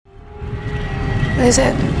What is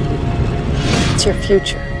it? It's your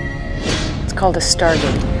future. It's called a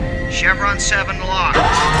Stargate. Chevron 7 locked.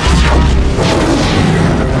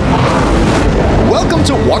 Welcome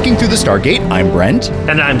to Walking Through the Stargate. I'm Brent.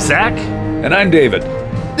 And I'm Zach. And I'm David.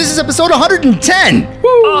 This is episode 110.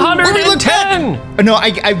 Woo! 110! No,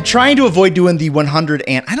 I'm trying to avoid doing the 100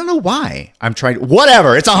 and I don't know why. I'm trying to,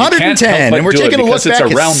 whatever. It's 110 and we're taking a look back.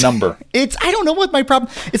 It's a round number. I don't know what my problem.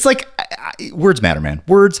 It's like words matter, man.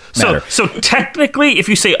 Words matter. So technically, if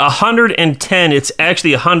you say 110, it's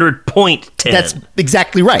actually 100.10. That's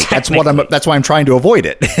exactly right. That's why I'm trying to avoid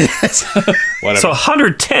it. Whatever. So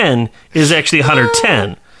 110 is actually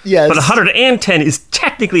 110. Yes. But 110 is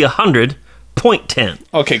technically 100.10.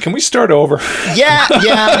 Okay, can we start over? Yeah.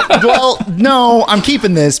 Well, no, I'm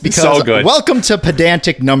keeping this because So good. Welcome to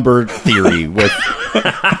Pedantic Number Theory with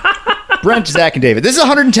Brent, Zach, and David. This is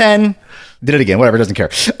 110. Did it again. Whatever. Doesn't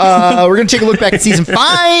care. We're going to take a look back at season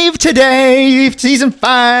 5 today. Season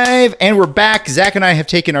 5. And we're back. Zach and I have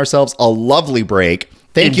taken ourselves a lovely break.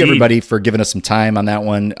 Thank you, everybody, for giving us some time on that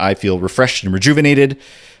one. I feel refreshed and rejuvenated.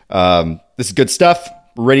 This is good stuff.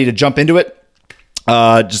 We're ready to jump into it.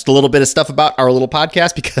 Just a little bit of stuff about our little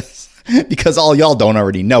podcast because all y'all don't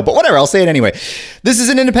already know. But whatever, I'll say it anyway. This is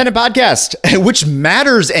an independent podcast, which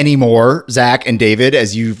matters anymore, Zach and David,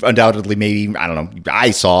 as you've undoubtedly maybe, I don't know,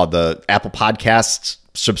 I saw the Apple Podcasts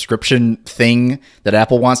subscription thing that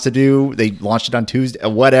Apple wants to do. They launched it on Tuesday,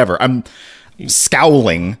 whatever. I'm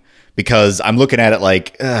scowling because I'm looking at it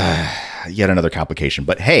like, yet another complication.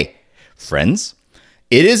 But hey, friends,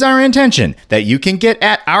 it is our intention that you can get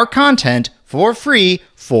at our content for free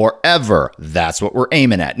forever. That's what we're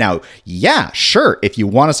aiming at. Now, yeah, sure. If you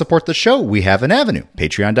want to support the show, we have an avenue.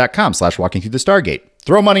 Patreon.com/walking through the Stargate.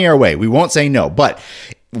 Throw money our way. We won't say no. But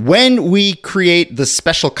when we create the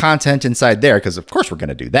special content inside there, because of course we're going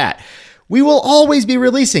to do that, we will always be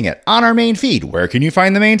releasing it on our main feed. Where can you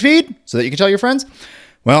find the main feed so that you can tell your friends?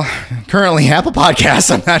 Well, currently Apple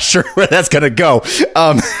Podcasts. I'm not sure where that's going to go.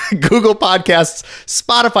 Google Podcasts,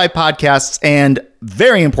 Spotify Podcasts, and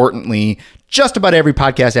very importantly, just about every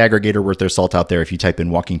podcast aggregator worth their salt out there. If you type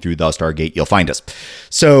in Walking Through the Stargate, you'll find us.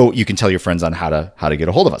 So you can tell your friends on how to get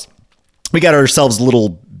a hold of us. We got ourselves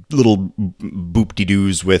little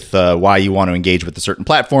boop-de-doos with why you want to engage with the certain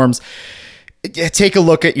platforms. Take a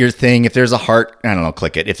look at your thing. If there's a heart, I don't know,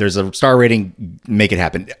 click it. If there's a star rating, make it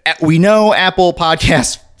happen. We know Apple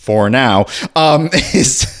Podcasts for now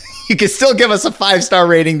is... You can still give us a 5-star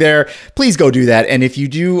rating there. Please go do that. And if you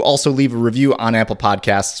do also leave a review on Apple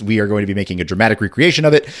Podcasts, we are going to be making a dramatic recreation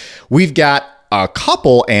of it. We've got a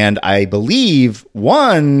couple, and I believe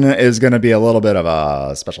one is going to be a little bit of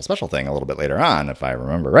a special thing a little bit later on, if I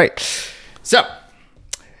remember right. So,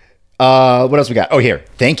 what else we got? Oh, here.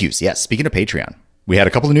 Thank yous. Yes. Speaking of Patreon, we had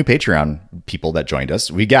a couple of new Patreon people that joined us.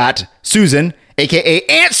 We got Susan, a.k.a.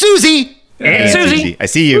 Aunt Susie. Aunt Susie. I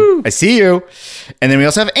see you. Woo. I see you. And then we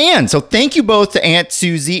also have Ann. So thank you both to Aunt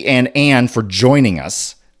Susie and Ann for joining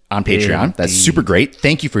us on Patreon. Indeed. That's super great.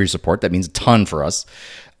 Thank you for your support. That means a ton for us.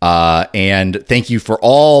 And thank you for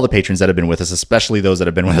all the patrons that have been with us, especially those that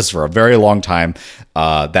have been with us for a very long time.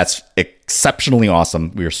 That's exceptionally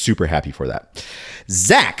awesome. We are super happy for that.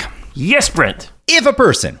 Zach. Yes, Brent. If a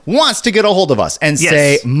person wants to get a hold of us and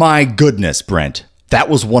say, my goodness, Brent, that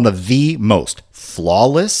was one of the most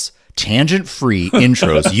flawless, tangent-free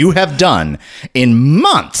intros you have done in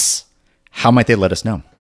months, how might they let us know?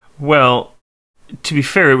 Well, to be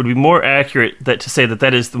fair, it would be more accurate to say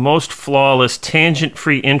that is the most flawless,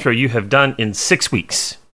 tangent-free intro you have done in 6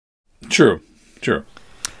 weeks. True.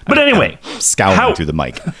 But anyway, scowling through the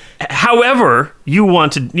mic. However, you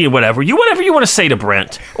want to, whatever you want to say to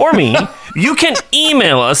Brent or me, you can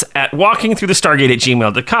email us at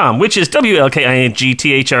walkingthroughthestargate@gmail.com, which is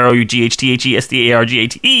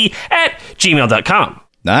WLKINGTHROUGHTHESTARGATE@gmail.com.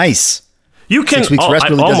 Nice. You can. 6 weeks rest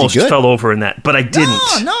really I almost does you good. fell over in that, but I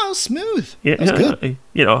didn't. No, smooth. Yeah, that's good.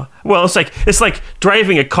 Well, it's like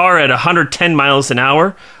driving a car at 110 miles an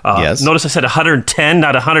hour. Yes. Notice I said 110,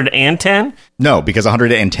 not 110. No, because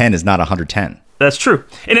 110 is not 110. That's true.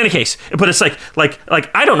 In any case, but it's like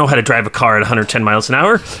I don't know how to drive a car at 110 miles an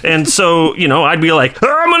hour, and so I'd be like,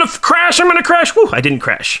 I'm gonna crash. Woo! I didn't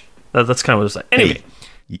crash. That's kind of what it's like. Anyway,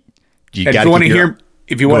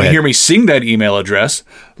 If you want to hear me sing that email address,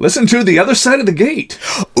 listen to The Other Side of the Gate.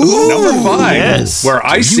 Ooh, number 5, yes. where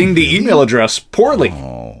I sing the email address poorly.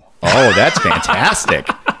 Oh, that's fantastic.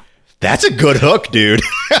 That's a good hook, dude.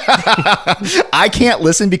 I can't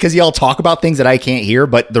listen because y'all talk about things that I can't hear,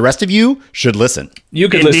 but the rest of you should listen. You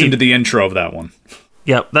could listen to the intro of that one.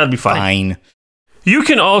 Yeah, that'd be fine. You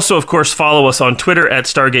can also, of course, follow us on Twitter at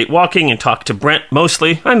Stargate Walking and talk to Brent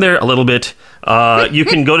mostly. I'm there a little bit. You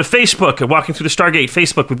can go to Facebook at Walking Through the Stargate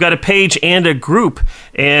Facebook. We've got a page and a group.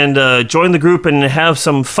 And join the group and have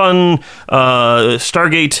some fun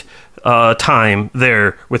Stargate time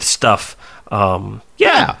there with stuff.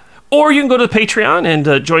 Yeah. Or you can go to the Patreon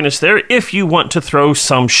and join us there if you want to throw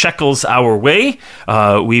some shekels our way.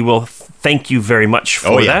 We will thank you very much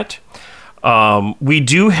for that. We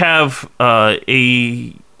do have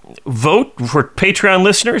a vote for Patreon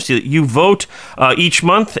listeners. You vote each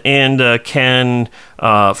month and can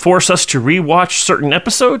force us to rewatch certain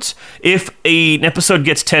episodes. If an episode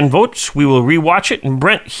gets 10 votes, we will rewatch it. And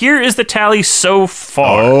Brent, here is the tally so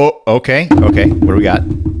far. Oh, okay. What do we got?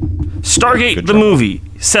 Stargate the movie,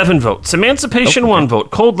 7 votes. Emancipation, 1 vote.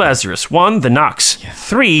 Cold Lazarus, 1. The Knox,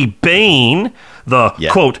 3. Bane, the,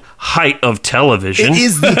 quote, height of television. It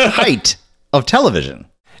is the height of television.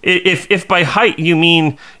 If by height you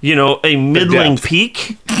mean, a middling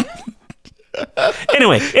peak.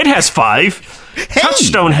 Anyway, it has 5. Hey.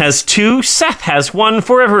 Touchstone has 2. Seth has 1.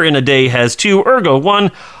 Forever in a Day has 2. Ergo 1.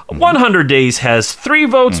 100 Days has 3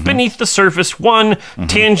 votes. Beneath the Surface 1.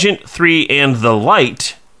 Tangent 3. And The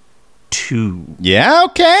Light 2. Yeah,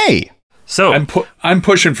 okay. So I'm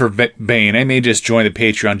pushing for Bane. I may just join the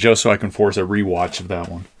Patreon just so I can force a rewatch of that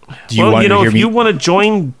one. If you want to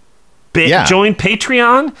join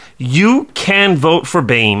Patreon, you can vote for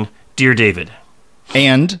Bane, dear David.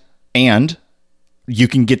 And you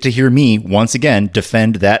can get to hear me once again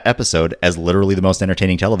defend that episode as literally the most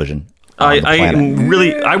entertaining television on the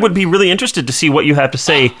planet. I would be really interested to see what you have to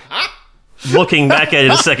say. Looking back at it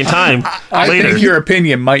a second time I think your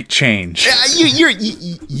opinion might change.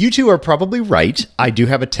 You two are probably right. I do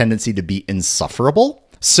have a tendency to be insufferable.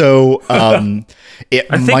 So I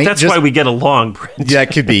think that's why we get along, Brent.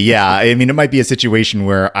 That could be, yeah. I mean, it might be a situation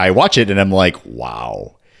where I watch it and I'm like,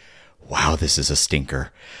 wow, this is a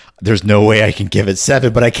stinker. There's no way I can give it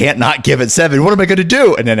 7, but I can't not give it 7. What am I going to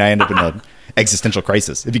do? And then I end up in an existential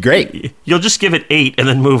crisis. It'd be great. You'll just give it 8 and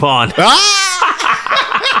then move on.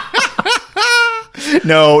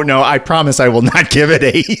 No, I promise I will not give it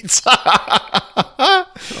 8.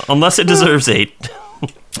 Unless it deserves 8.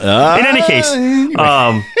 In any case,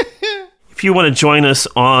 if you want to join us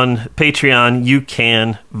on Patreon, you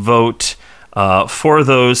can vote for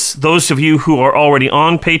those of you who are already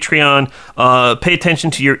on Patreon. Pay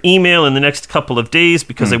attention to your email in the next couple of days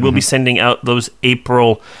because I will be sending out those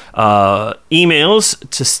April emails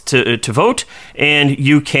to vote, and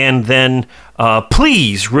you can then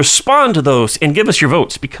please respond to those and give us your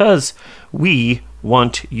votes because we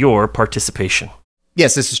want your participation.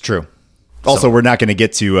 Yes, this is true. Also, we're not going to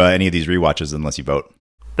get to any of these rewatches unless you vote.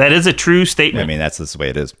 That is a true statement. I mean, that's the way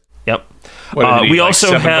it is. Yep. We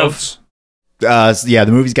also have... votes? The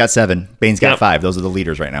movie's got 7. Bane's got 5. Those are the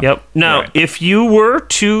leaders right now. Yep. Now, if you were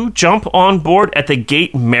to jump on board at the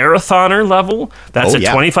Gate Marathoner level, that's at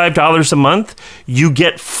 $25 a month, you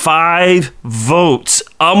get 5 votes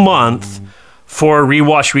a month for a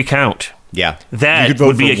rewatch recount. Yeah. That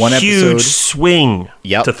would be a huge swing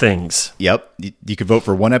to things. Yep. You could vote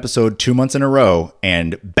for one episode 2 months in a row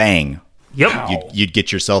and bang. Yep. You'd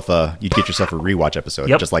get yourself a rewatch episode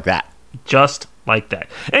just like that. Just like that.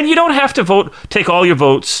 And you don't have to take all your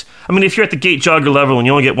votes. I mean, if you're at the Gate Jogger level and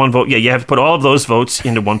you only get 1 vote, you have to put all of those votes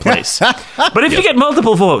into one place. But if you get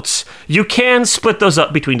multiple votes, you can split those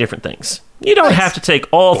up between different things. You don't have to take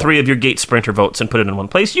all 3 of your Gate Sprinter votes and put it in one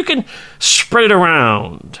place. You can spread it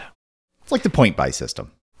around. It's like the point buy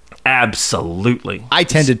system. Absolutely. I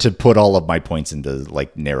tended to put all of my points into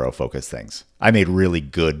like narrow focus things. I made really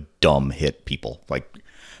good dumb hit people. Like,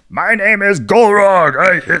 my name is Golrog.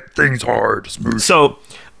 I hit things hard. Smooth. So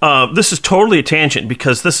this is totally a tangent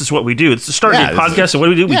because this is what we do. It's a Stargate podcast, and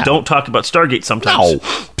what do? We don't talk about Stargate sometimes. No.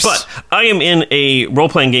 But I am in a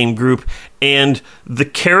role-playing game group, and the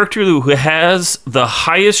character who has the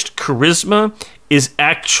highest charisma is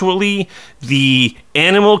actually the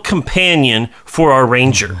animal companion for our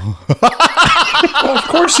ranger. Well, of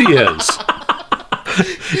course he is.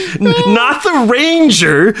 Not the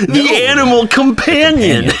ranger, the animal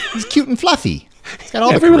companion. He's cute and fluffy. He's got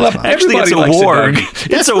all Actually, it's a warg.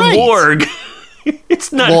 It's a warg.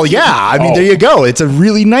 It's not. Well, yeah. I mean, there you go. It's a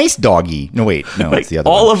really nice doggy. No, wait. No, it's the other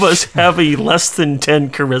one. All of us have a less than 10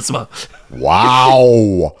 charisma.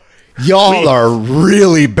 Wow. Y'all are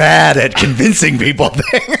really bad at convincing people.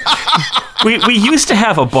 we used to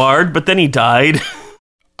have a bard, but then he died.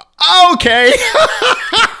 Okay.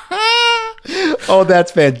 Oh,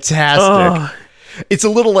 that's fantastic. It's a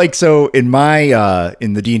little like, so in my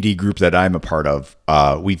in the D&D group that I'm a part of,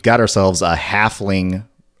 we've got ourselves a halfling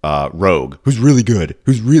rogue who's really good,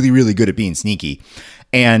 who's really, really good at being sneaky.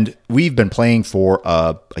 And we've been playing for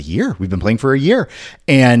a year. We've been playing for a year.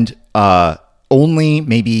 And only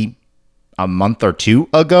maybe a month or two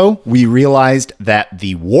ago, we realized that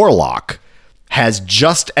the warlock has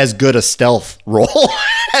just as good a stealth roll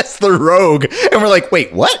as the rogue. And we're like,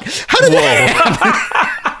 wait, what? How did that happen?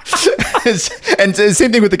 And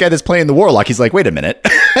same thing with the guy that's playing the warlock. He's like, wait a minute.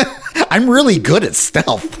 I'm really good at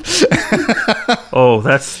stealth. Oh,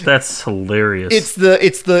 that's hilarious. It's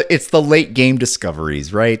the late game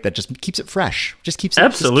discoveries, right? That just keeps it fresh. Just keeps it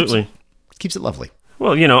absolutely keeps it lovely.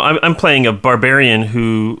 Well, I'm playing a barbarian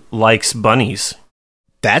who likes bunnies.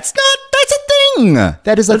 That's a thing.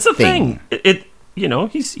 That's a thing.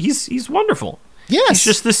 He's wonderful. Yes. He's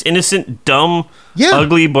just this innocent, dumb,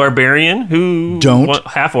 ugly barbarian who don't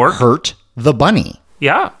half orc hurt the bunny.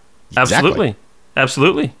 Yeah. Exactly.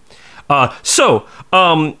 Absolutely. So,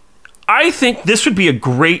 I think this would be a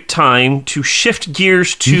great time to shift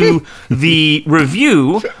gears to the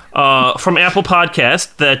review from Apple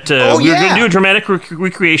Podcast that we're going to do a dramatic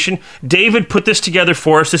recreation. David put this together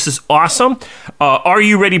for us. This is awesome. Are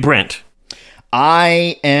you ready, Brent?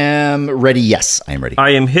 I am ready. Yes, I am ready.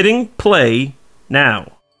 I am hitting play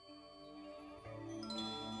now.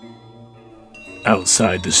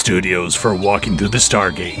 Outside the studios for Walking Through the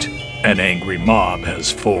Stargate, an angry mob has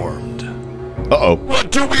formed. Uh-oh.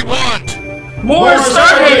 What do we want? More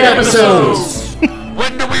Stargate episodes!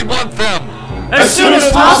 When do we want them? As soon as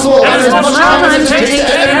possible and as much time as it takes to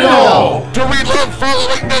edit it all! Do we love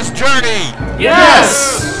following this journey?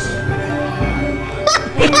 Yes!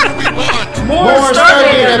 What do we want? More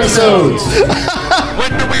Stargate episodes!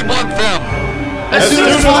 When do we want them? As soon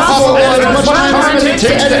as possible and as much time as it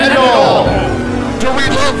takes to edit it all! Do we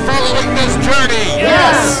love following this journey?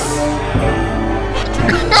 Yes!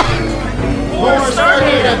 More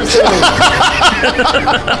Stargate episodes!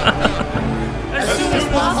 As soon as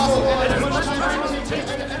possible and as much time as it takes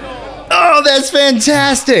to edit it all! Oh, that's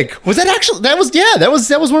fantastic. Was that actually that was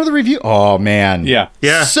one of the reviews. Oh man. Yeah.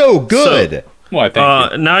 So good. Well,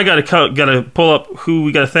 thank you. Now I gotta pull up who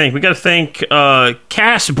we gotta thank. We gotta thank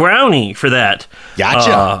Cass Brownie for that.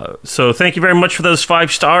 Gotcha. So thank you very much for those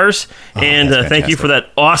 5 stars, and thank you for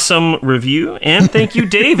that awesome review, and thank you,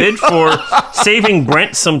 David, for saving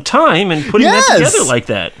Brent some time and putting that together like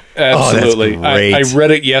that. Absolutely. Oh, that's great. I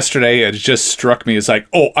read it yesterday. It just struck me as like,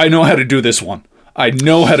 oh, I know how to do this one. I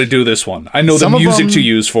know the music to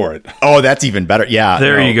use for it. Oh, that's even better. Yeah.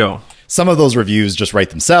 There you go. Some of those reviews just write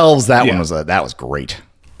themselves. That one was great.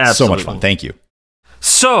 Absolutely. So much fun. Thank you.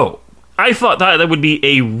 So I thought that would be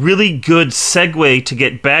a really good segue to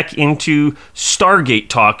get back into Stargate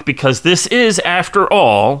talk, because this is, after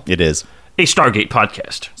all, It is. a Stargate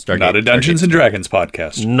podcast. Not a Dungeons and Dragons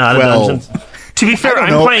podcast. Not a Dungeons. To be fair,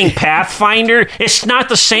 I'm playing Pathfinder. It's not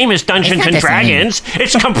the same as Dungeons and Dragons.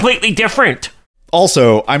 It's completely different.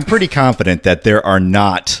 Also, I'm pretty confident that there are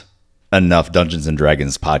not enough Dungeons and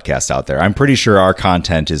Dragons podcasts out there. I'm pretty sure our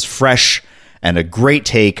content is fresh and a great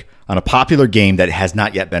take on a popular game that has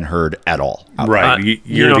not yet been heard at all. Right.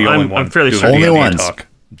 You're the only one. I'm fairly doing certain. Only D&D ones. talk.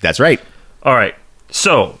 That's right. All right.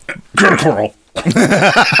 So, Critical.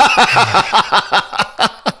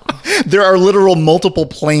 There are literal multiple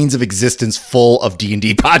planes of existence full of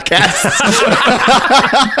D&D podcasts.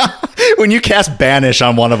 When you cast Banish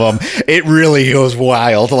on one of them, it really goes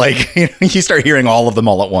wild. Like, you start hearing all of them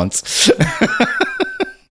all at once.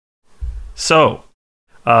 So,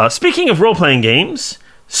 speaking of role-playing games,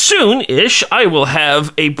 soon-ish I will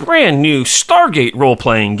have a brand new Stargate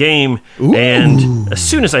role-playing game. Ooh. And as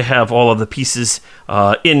soon as I have all of the pieces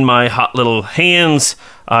in my hot little hands,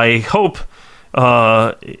 I hope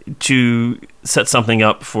to set something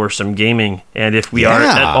up for some gaming. And if we are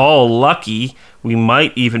at all lucky, we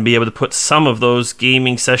might even be able to put some of those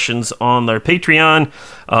gaming sessions on their Patreon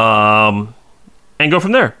and go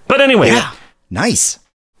from there. But anyway. Yeah. Nice.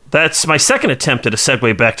 That's my second attempt at a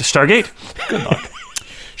segue back to Stargate. Good luck.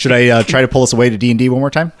 Should I try to pull us away to D&D one more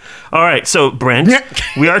time? All right. So, Brent,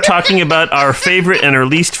 we are talking about our favorite and our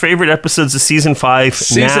least favorite episodes of Season 5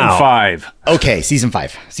 Season 5. Okay, Season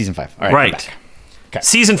 5. All right. Right. Okay.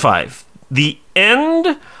 Season 5. The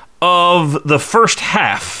end of the first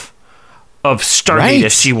half of Stargate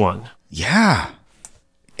SG-1. Yeah.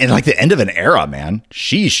 And like the end of an era, man.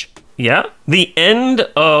 Sheesh. Yeah. The end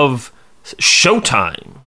of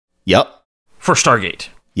Showtime. Yep. For Stargate.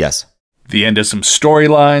 Yes. The end of some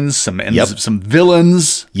storylines, some ends of some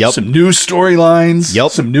villains, some new storylines,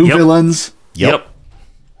 some new villains. Yep.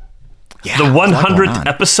 Yeah, the 100th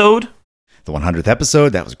episode. The 100th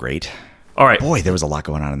episode, that was great. All right. Boy, there was a lot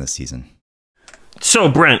going on in this season. So,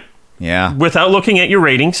 Brent. Yeah. Without looking at your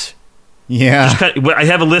ratings, Yeah. I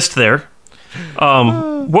have a list there.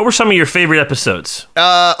 What were some of your favorite episodes?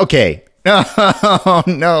 Okay. Oh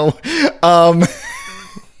no.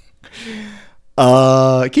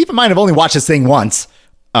 Keep in mind, I've only watched this thing once.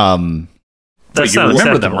 That's But you not remember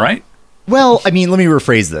acceptable. them, right? Well, I mean, let me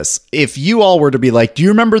rephrase this. If you all were to be like, do you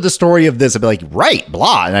remember the story of this? I'd be like, right,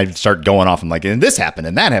 blah. And I'd start going off and like, and this happened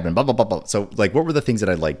and that happened, blah, blah, blah, blah. So like, what were the things that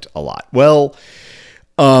I liked a lot? Well,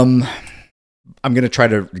 I'm going to try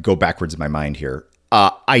to go backwards in my mind here.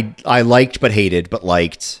 I liked, but hated, but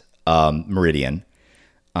liked, Meridian.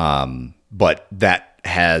 But that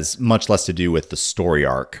has much less to do with the story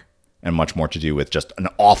arc and much more to do with just an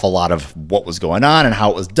awful lot of what was going on and how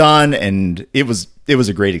it was done. And it was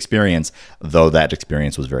a great experience, though that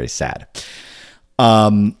experience was very sad.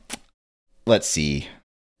 Let's see.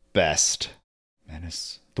 Best.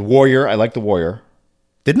 Menace. The Warrior. I like The Warrior.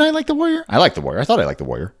 Didn't I like The Warrior? I like The Warrior. I thought I liked The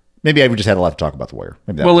Warrior. Maybe I just had a lot to talk about The Warrior.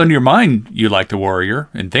 Maybe Well, in your mind, you like The Warrior,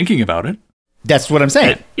 and thinking about it, that's what I'm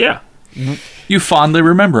saying. Yeah. you fondly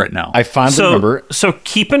remember it now. I fondly remember. So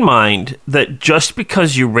keep in mind that just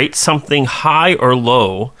because you rate something high or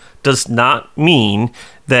low does not mean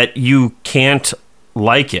that you can't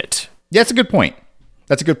like it. Yeah, that's a good point.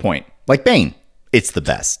 That's a good point. Like Bane, it's the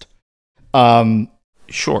best.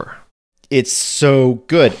 Sure. It's so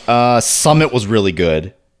good. Summit was really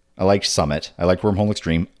good. I liked Summit. I liked Wormhole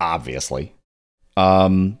Extreme, obviously.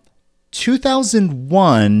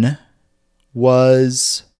 2001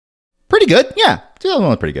 was pretty good. Yeah, 2001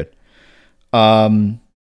 was pretty good. The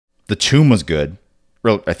Tomb was good.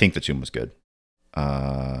 I think The Tomb was good.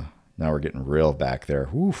 Now we're getting real back there.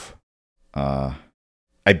 Oof. I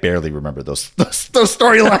barely remember those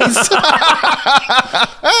storylines.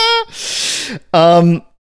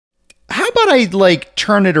 How about I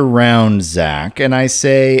turn it around, Zach, and I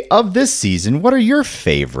say, of this season, what are your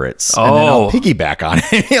favorites? And then I'll piggyback on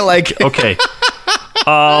it. Okay.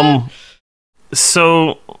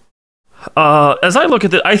 So as I look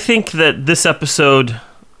at it, I think that this episode,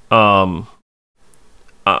 I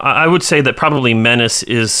would say that probably Meridian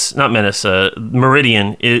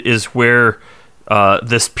is where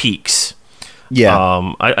this peaks.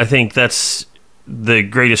 Yeah. I think that's the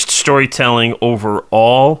greatest storytelling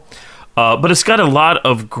overall. But it's got a lot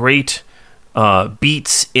of great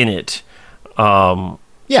beats in it. I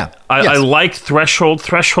like Threshold.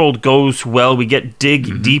 Threshold goes well. We get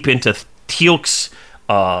deep into Teal'c's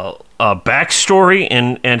backstory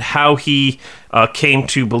and how he came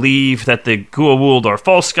to believe that the Goa'uld are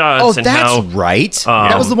false gods. Oh, and that's how, right.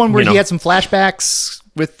 That was the one where he had some flashbacks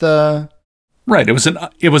with Right. It was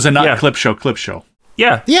a not clip show.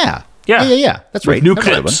 Yeah. Yeah. That's right. With new That's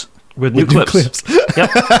the other clips. With new clips. Yep.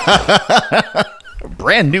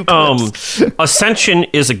 Brand new clips. Ascension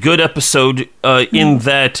is a good episode in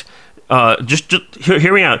that, just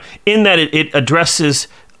hear me out, in that it addresses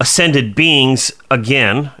ascended beings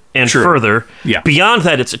again and further. Yeah. Beyond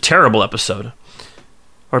that, it's a terrible episode.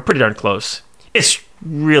 Or pretty darn close. It's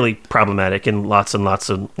really problematic in lots and lots.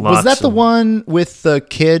 Was that the one with the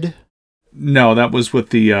kid? No, that was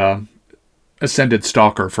with the ascended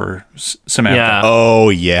stalker for Samantha. Yeah. Oh,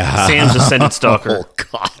 yeah. Sam's ascended stalker. Oh,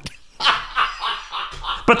 God.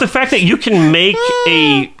 But the fact that you can make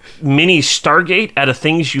a mini Stargate out of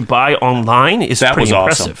things you buy online is That pretty was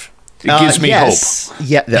awesome. impressive. It gives me hope.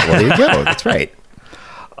 Yeah, well, there you go. That's right.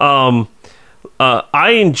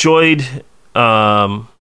 I enjoyed.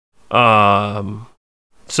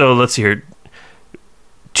 So let's see here.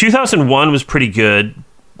 2001 was pretty good.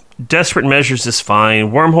 Desperate Measures is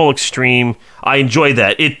fine. Wormhole Extreme, I enjoyed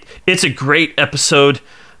that. It's a great episode.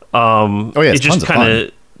 It's it just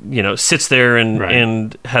kind of sits there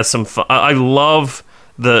and has some fun. I love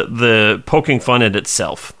the poking fun at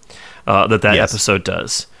itself that episode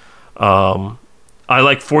does. I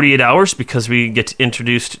like 48 Hours because we get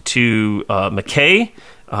introduced to McKay.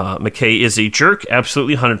 McKay is a jerk,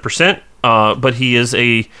 absolutely 100%, but he is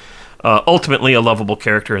ultimately a lovable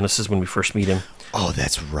character, and this is when we first meet him. Oh,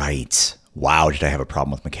 that's right. Wow, did I have a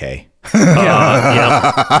problem with McKay?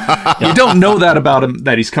 You don't know that about him,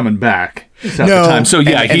 that he's coming back at the time. So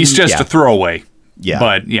he's just a throwaway. Yeah.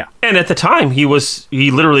 But yeah. And at the time he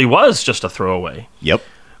literally was just a throwaway. Yep.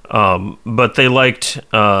 But they liked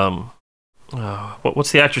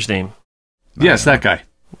what's the actor's name? Yes, that guy.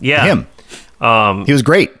 Yeah. Him. He was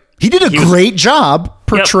great. He did a great job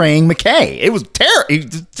portraying McKay. It was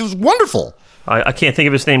it was wonderful. I can't think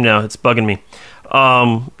of his name now. It's bugging me.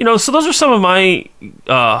 So those are some of my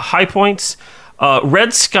high points.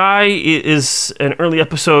 Red Sky is an early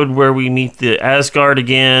episode where we meet the Asgard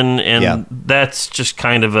again, and that's just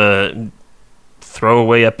kind of a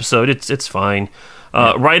throwaway episode. It's fine.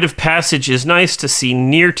 Rite of Passage is nice to see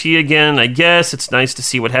Nearty again, I guess. It's nice to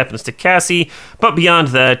see what happens to Cassie. But beyond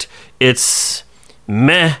that, it's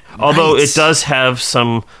meh. Although it does have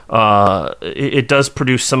some... it does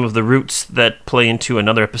produce some of the roots that play into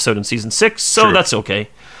another episode in Season 6, so that's okay.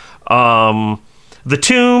 The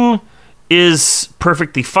Tomb is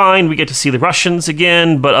perfectly fine. We get to see the Russians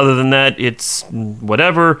again, but other than that, it's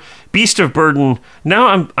whatever. Beast of Burden.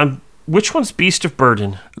 Now I'm which one's Beast of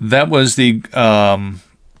Burden? That was the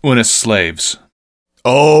Unis slaves.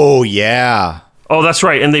 Oh yeah. Oh, that's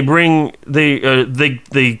right. And they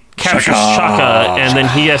capture Shaka, and then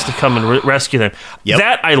he has to come and rescue them. Yep.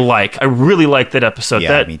 That I like. I really like that episode. Yeah,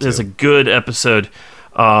 That me too. is a good episode.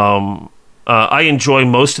 I enjoy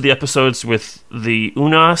most of the episodes with the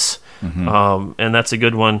Unas, and that's a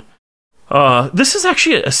good one. This is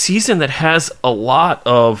actually a season that has a lot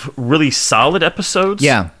of really solid episodes.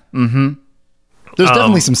 Yeah. Mm-hmm. There's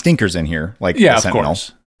definitely some stinkers in here, like the Of Sentinel.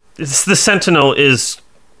 course. The Sentinel is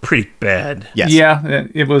pretty bad. Yes. Yeah,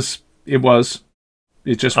 it was. It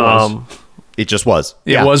just was. It just was.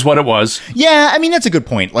 It was what it was. Yeah, I mean, that's a good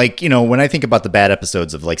point. Like, when I think about the bad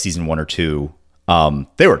episodes of like season 1 or 2,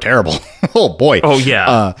 they were terrible. Oh boy. Oh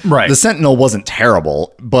yeah. Right. The Sentinel wasn't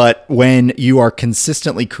terrible, but when you are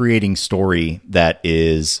consistently creating story that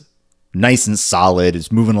is nice and solid,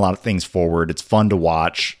 it's moving a lot of things forward, it's fun to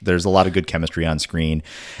watch, there's a lot of good chemistry on screen,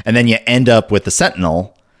 and then you end up with the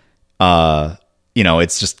Sentinel,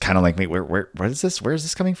 it's just kind of like, where is this? Where is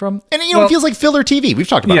this coming from? And it feels like filler TV. We've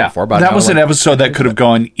talked about it before. About that how, was an like, episode that could have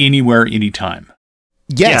gone anywhere, anytime.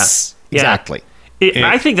 Yes, Yeah. exactly.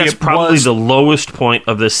 I think that's it probably was- the lowest point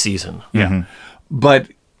of this season. Yeah. But,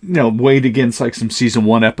 weighed against like some season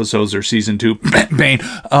 1 episodes or season 2, Bane,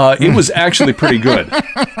 it was actually pretty good.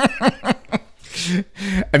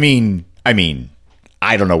 I mean,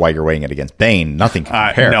 I don't know why you're weighing it against Bane. Nothing can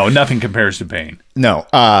compare. No, nothing compares to Bane. No.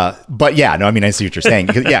 But yeah, no, I mean, I see what you're saying.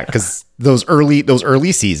 Because those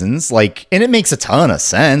early seasons, like, and it makes a ton of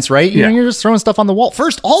sense, right? You're just throwing stuff on the wall.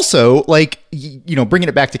 First, also, like, bringing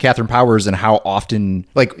it back to Catherine Powers and how often,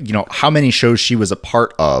 like, how many shows she was a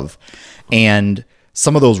part of, and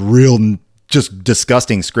some of those real just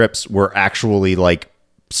disgusting scripts were actually like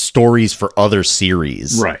stories for other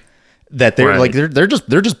series, Right. That they're Right. like they're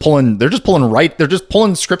just pulling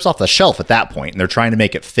scripts off the shelf at that point, and they're trying to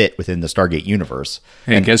make it fit within the Stargate universe.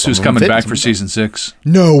 Hey, And guess some who's of them coming fit, back some for don't. season 6?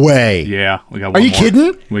 No way. Yeah, we got. Are one you more.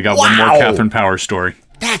 kidding? We got one more Wow. Catherine Powers story.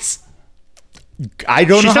 I don't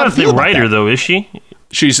know She's how not to feel the about writer, that. though, is she?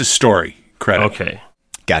 She's a story credit. Okay.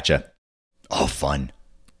 Gotcha. Oh, fun.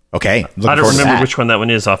 Okay. I don't remember that. which one that one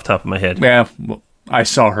is off the top of my head. Yeah, well, I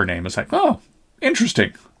saw her name. It's like, oh,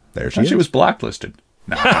 interesting. There Thought she was blacklisted.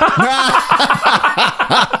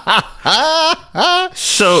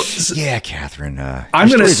 So, Yeah, Catherine. I'm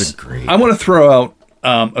your gonna. stories are great. I want to throw out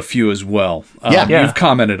a few as well. Yeah. You've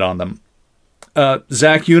commented on them.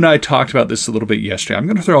 Zach, you and I talked about this a little bit yesterday. I'm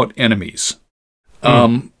going to throw out enemies.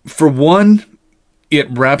 For one, it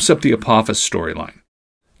wraps up the Apophis storyline.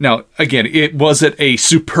 Now, again, was it a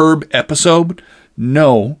superb episode?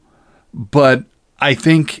 No, but I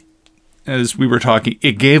think, as we were talking,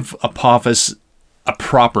 it gave Apophis a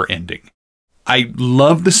proper ending. I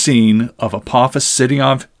love the scene of Apophis sitting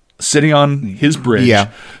on his bridge, Yeah.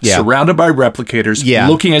 surrounded by replicators, Yeah.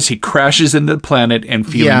 looking as he crashes into the planet and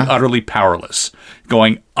feeling Yeah. utterly powerless,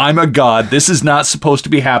 going, "I'm a god. This is not supposed to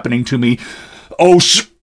be happening to me." Oh,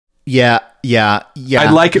 Yeah. I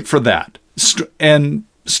like it for that. And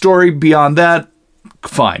story beyond that,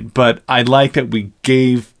 fine. But I like that we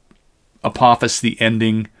gave Apophis the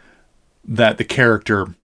ending that the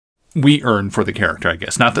character, we earned for the character, I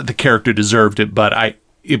guess. Not that the character deserved it, but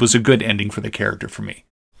it was a good ending for the character for me.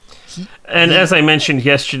 and as I mentioned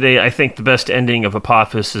yesterday, I think the best ending of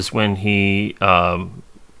Apophis is when he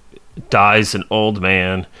dies an old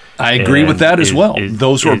man. I agree with And that as well. is-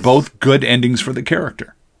 Those were is- both good endings for the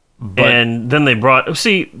character. But and then they brought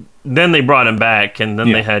him back, and then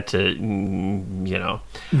Yeah. they had to,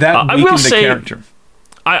 that I weakened will the say- character.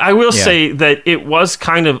 I will say that it was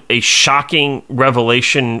kind of a shocking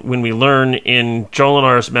revelation when we learn in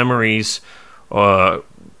Jolinar's memories,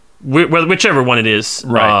 whichever one it is,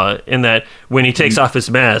 Right. in that when he takes off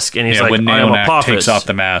his mask and he's like, when I am Neonak Apophis. takes off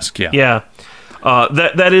the mask, Yeah.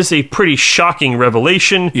 That is a pretty shocking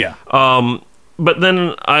revelation. Yeah. But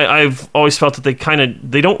then I've always felt that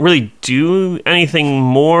they don't really do anything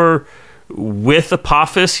more with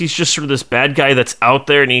Apophis. He's just sort of this bad guy that's out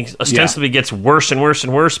there, and he ostensibly gets worse and worse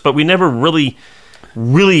and worse, but we never really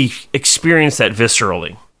experience that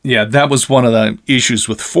viscerally. Yeah, that was one of the issues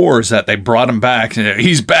with 4 is that they brought him back. And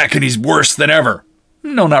he's back and he's worse than ever.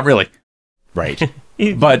 No, not really. Right.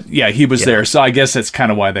 But yeah, he was there. So I guess that's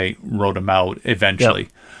kind of why they wrote him out eventually.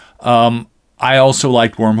 I also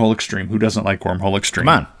liked Wormhole Extreme. Who doesn't like Wormhole Extreme?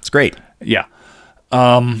 Come on, it's great. Yeah.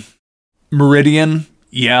 Meridian,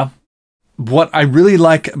 yeah. What I really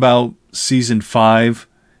like about season 5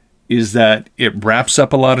 is that it wraps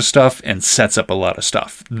up a lot of stuff and sets up a lot of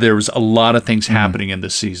stuff. There's a lot of things happening in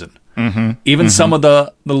this season. Even some of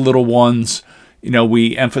the little ones,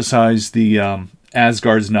 we emphasize the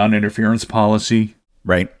Asgard's non-interference policy.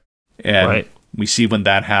 Right. And we see when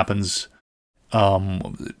that happens.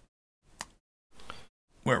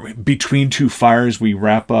 Between Two Fires, we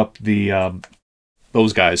wrap up the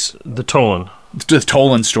those guys. The Tolan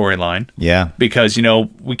storyline. Yeah. Because,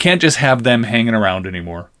 we can't just have them hanging around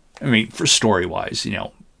anymore. I mean, for story-wise,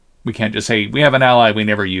 we can't just say, we have an ally we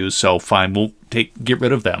never use, so fine, we'll get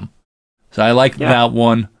rid of them. So I like that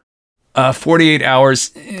one. 48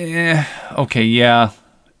 Hours, okay, yeah.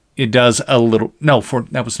 It does a little... No,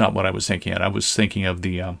 that was not what I was thinking of. I was thinking of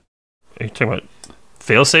the... Are you talking about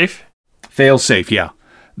Failsafe? Failsafe, yeah.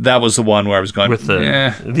 That was the one where I was going... With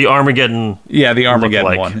the Armageddon... Yeah, the Armageddon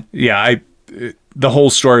like. one. Yeah, the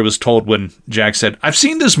whole story was told when Jack said, I've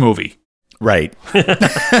seen this movie. Right.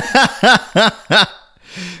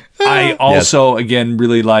 I also, again,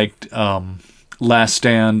 really liked Last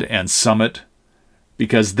Stand and Summit,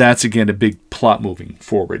 because that's, again, a big plot moving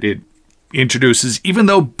forward. It introduces, even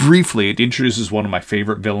though briefly, it introduces one of my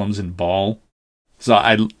favorite villains in Baal. So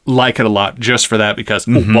I like it a lot just for that, because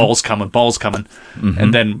Baal's coming.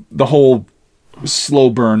 And then the whole slow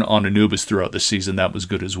burn on Anubis throughout the season, that was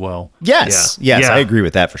good as well. Yes, I agree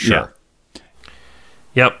with that for sure.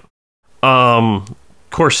 Yep. Of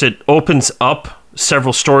course, it opens up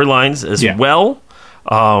several storylines as well.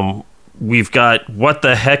 We've got what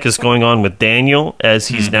the heck is going on with Daniel as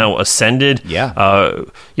he's now ascended. Yeah.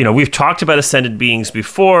 We've talked about ascended beings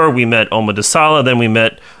before. We met Omodesala, then we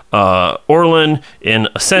met Orlin in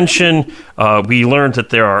Ascension. We learned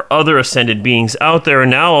that there are other ascended beings out there,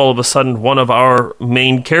 and now all of a sudden one of our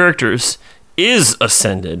main characters is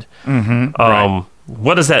ascended.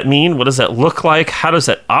 What does that mean? What does that look like? How does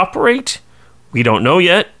that operate? We don't know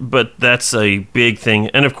yet, but that's a big thing.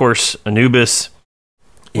 And of course, Anubis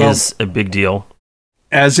is a big deal.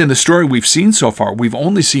 As in the story we've seen so far, we've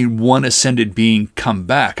only seen one ascended being come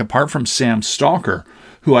back, apart from Sam Stalker,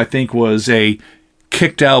 who I think was a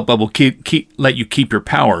kicked out, but will let you keep your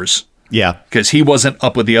powers. Yeah. Because he wasn't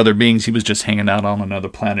up with the other beings. He was just hanging out on another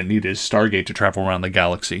planet, needed his Stargate to travel around the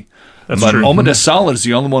galaxy. That's but true. Omodesala is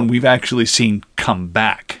the only one we've actually seen come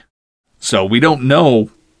back. So we don't know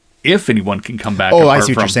if anyone can come back apart I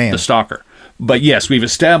see what from you're saying. the Stalker. But yes, we've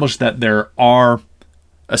established that there are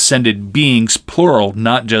ascended beings, plural,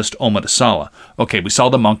 not just Omodesala. Okay, we saw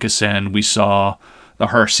the monk ascend, we saw the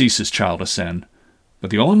Harcesis child ascend, but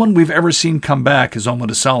the only one we've ever seen come back is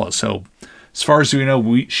Omodesala. So as far as we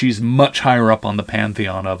know, she's much higher up on the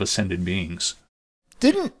pantheon of ascended beings.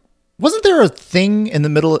 Wasn't there a thing in the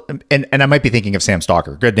middle, and I might be thinking of Sam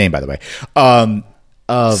Stalker, good name by the way, Sam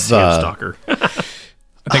Stalker. I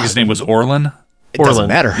think his name was Orlin. It doesn't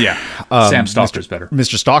matter. Yeah, Sam Stalker's better.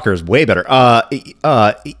 Mr. Stalker is way better. I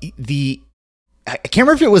can't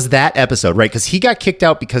remember if it was that episode, right? Because he got kicked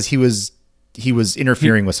out because he was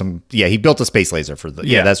interfering with some. Yeah, he built a space laser for the.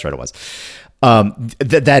 Yeah, that's right. It was.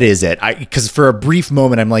 That is it. Because for a brief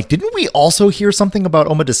moment, I'm like, didn't we also hear something about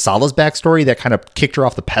Omodesala's backstory that kind of kicked her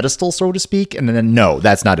off the pedestal, so to speak? And then no,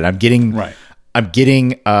 that's not it. I'm getting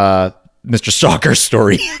Mr. Stalker's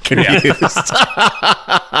story confused.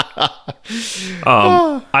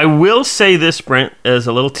 I will say this, Brent, as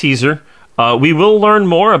a little teaser. We will learn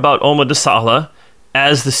more about Omodesala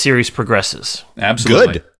as the series progresses.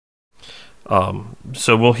 Absolutely. Good.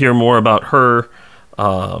 So we'll hear more about her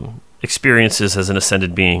experiences as an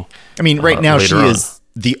ascended being. I mean, right now she on. is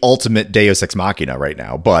the ultimate Deus Ex Machina right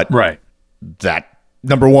now, but that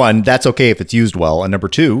number one, that's okay if it's used well, and number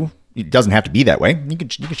two, it doesn't have to be that way. You can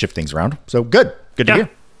shift things around. So good to hear.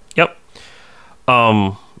 Yep.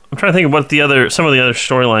 I'm trying to think of what some of the other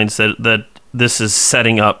storylines that this is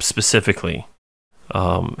setting up specifically.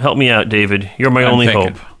 Help me out, David. You're my only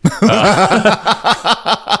hope.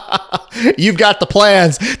 You've got the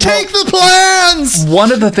plans. Take the plans!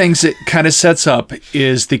 One of the things it kind of sets up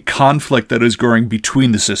is the conflict that is growing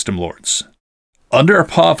between the System Lords. Under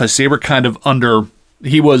Apophis, they were kind of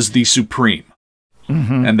he was the supreme.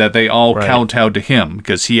 And that they all kowtowed to him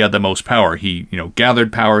because he had the most power. He,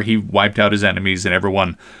 gathered power. He wiped out his enemies, and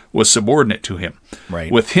everyone was subordinate to him. Right.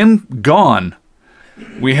 With him gone,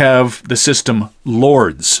 we have the System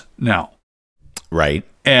Lords now. Right.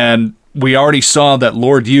 And we already saw that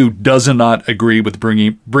Lord Yu does not agree with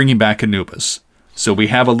bringing back Anubis. So we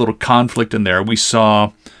have a little conflict in there. We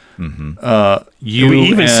saw you. We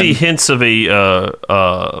even and- see hints of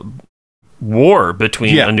a war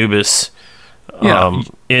between Anubis. Yeah.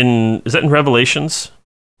 Is that in Revelations?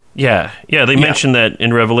 Yeah. They mentioned that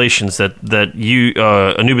in Revelations that you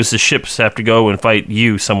Anubis' ships have to go and fight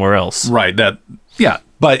you somewhere else. Right.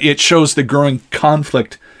 But it shows the growing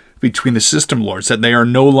conflict between the system lords, that they are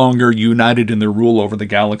no longer united in their rule over the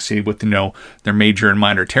galaxy with, their major and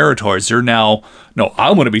minor territories. They're now, no,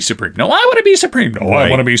 I want to be supreme. No, I want to be supreme. No, I Right.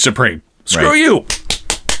 want to be supreme. Screw Right. you.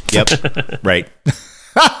 Yep. Right.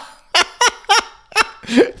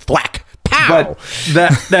 Thwack. Pow.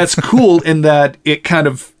 But that's cool in that it kind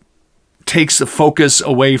of takes the focus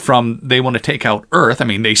away from they want to take out Earth. I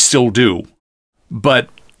mean, they still do. But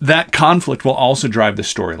that conflict will also drive the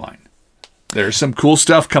storyline. There's some cool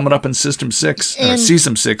stuff coming up in Season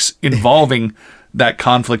 6 involving that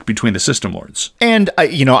conflict between the system lords. And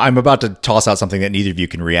I'm about to toss out something that neither of you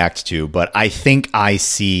can react to, but I think I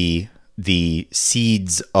see the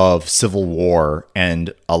seeds of civil war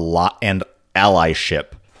and allyship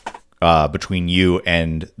between you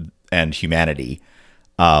and humanity.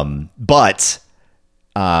 But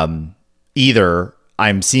either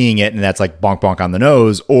I'm seeing it and that's like bonk bonk on the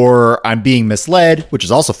nose, or I'm being misled, which is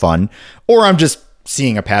also fun, or I'm just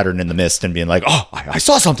seeing a pattern in the mist and being like, oh, I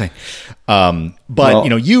saw something. But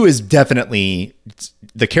you is definitely,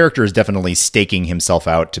 the character is definitely staking himself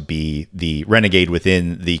out to be the renegade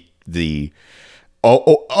within the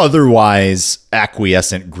otherwise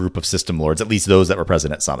acquiescent group of system lords, at least those that were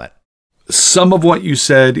present at Summit. Some of what you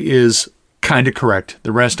said is kind of correct.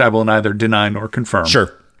 The rest I will neither deny nor confirm.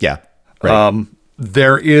 Sure. Yeah. Right.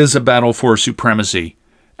 There is a battle for supremacy,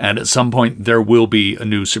 and at some point there will be a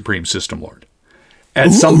new Supreme System Lord.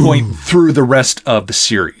 At some point through the rest of the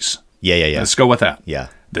series. Yeah. Let's go with that. Yeah.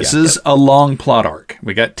 This is a long plot arc.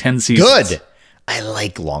 We got 10 seasons. Good. I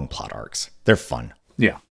like long plot arcs. They're fun.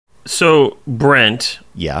 Yeah. So, Brent,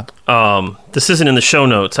 Yeah. this isn't in the show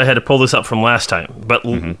notes. I had to pull this up from last time. But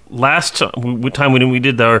last time when we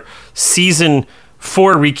did our Season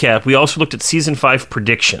 4 recap, we also looked at Season 5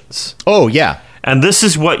 predictions. Oh, yeah. And this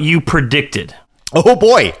is what you predicted. Oh,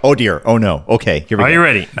 boy. Oh, dear. Oh, no. Okay. Here we go. Are you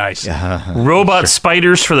ready? Nice. Robot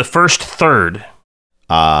spiders for the first third.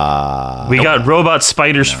 We got robot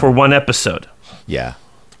spiders for one episode. Yeah.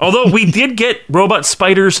 Although we did get robot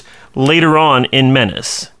spiders later on in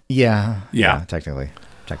Menace. Yeah. Yeah. Technically.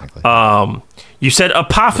 You said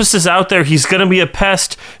Apophis is out there. He's going to be a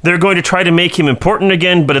pest. They're going to try to make him important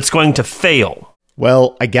again, but it's going to fail.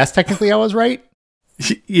 Well, I guess technically I was right.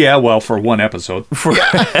 Yeah, well, for one episode.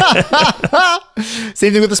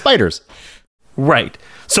 Same thing with the spiders. Right.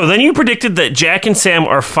 So then you predicted that Jack and Sam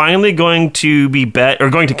are finally going to be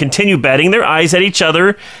going to continue batting their eyes at each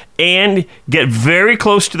other and get very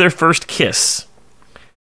close to their first kiss.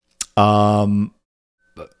 I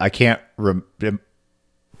can't remember.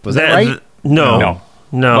 Was that right? No.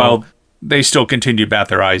 Well, they still continue to bat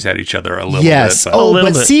their eyes at each other a little Yes. bit. But Oh, little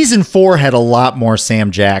but bit. season 4 had a lot more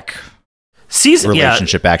Sam-Jack Season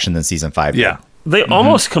relationship action than season 5 did. yeah. They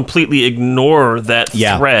almost completely ignore that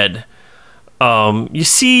Yeah. thread. You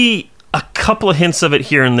see a couple of hints of it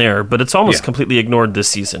here and there, but it's almost completely ignored this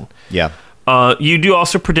season. Yeah. You do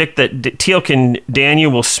also predict that Teal'c and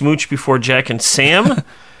Daniel will smooch before Jack and Sam.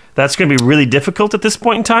 That's going to be really difficult at this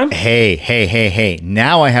point in time. Hey.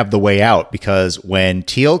 Now I have the way out, because when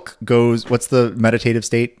Teal'c goes, what's the meditative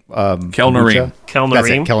state? Kelnarim. That's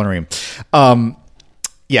it, Kelnarim.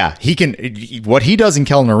 Yeah, he can. What he does in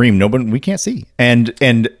Kelnarim, we can't see. And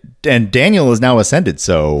Daniel is now ascended,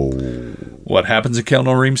 so What happens in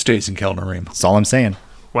Kelnarim stays in Kelnarim. that's all I'm saying.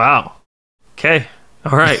 Wow. Okay.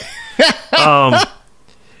 All right.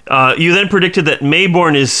 You then predicted that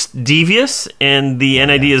Mayborn is devious, and the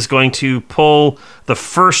NID is going to pull the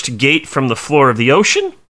first gate from the floor of the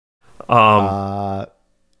ocean. I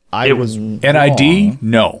It- was NID?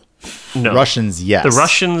 No. No. Russians, yes. The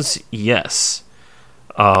Russians, yes.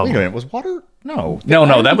 Wait a minute, was water? No. No,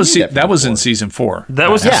 I that was didn't read that was in before. season 4.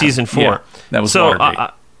 That was in Yeah. season 4. Yeah, that was so Watergate.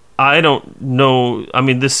 I don't know. I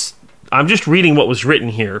mean, I'm just reading what was written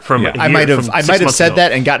here from. Yeah. I might have from 6 months said ago.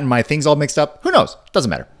 that and gotten my things all mixed up. Who knows? Doesn't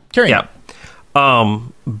matter. Carry on.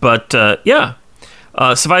 Yeah.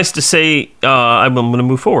 Suffice to say, I'm going to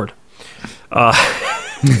move forward.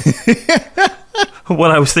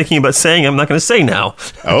 What I was thinking about saying, I'm not going to say now.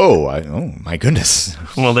 Oh my goodness.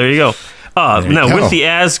 Well, there you go. Now, go. with the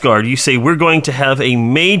Asgard, you say we're going to have a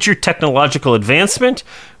major technological advancement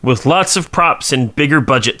with lots of props and bigger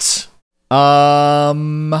budgets. I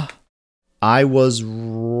was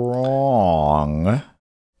wrong.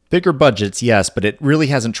 Bigger budgets, yes, but it really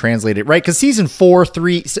hasn't translated right because season 4,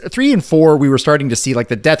 3 and 4, we were starting to see like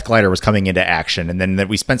the Death Glider was coming into action, and then that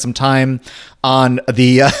we spent some time on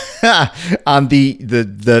the on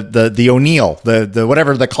the O'Neill, the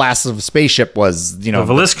whatever the class of spaceship was, The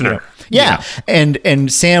Veliskner. Yeah.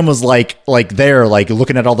 And Sam was like there, like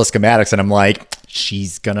looking at all the schematics, and I'm like,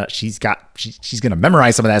 she's gonna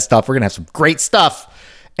memorize some of that stuff. We're gonna have some great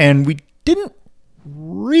stuff, and we didn't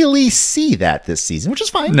really see that this season, which is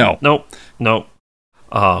fine. Nope.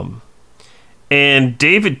 And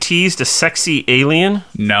David teased a sexy alien.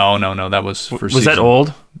 No. That was for Was that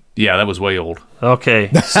old? Yeah, that was way old.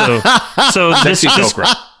 Okay, so this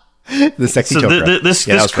Tok'ra. The sexy so Tok'ra. this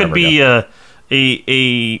Yeah, that was could forever be ago.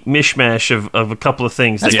 a mishmash of a couple of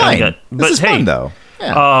things That's that fine. you got. This But is hey, fun though.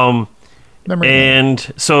 Yeah. Memory lane.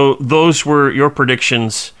 and so those were your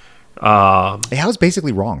predictions. Hey, I was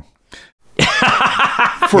basically wrong.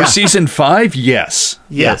 For season 5, yes.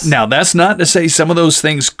 Yes. Now, that's not to say some of those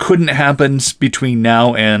things couldn't happen between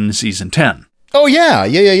now and season 10. Oh yeah.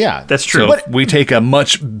 That's true. So if we take a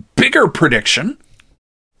much bigger prediction,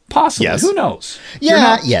 possibly. Yes. Who knows?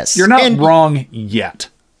 Yeah, yes. You're not And- wrong yet.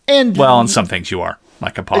 And Well, on some things you are,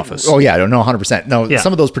 like Apophis. oh yeah, I don't know 100%. No, Yeah.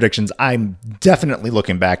 some of those predictions I'm definitely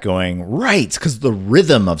looking back going, right, cuz the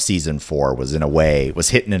rhythm of season 4 was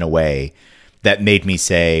hitting in a way that made me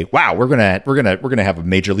say, wow, we're going to have a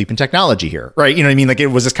major leap in technology here. Right? You know what I mean? Like it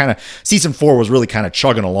was just kind of season 4 was really kind of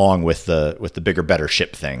chugging along with the bigger better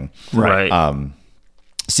ship thing. right.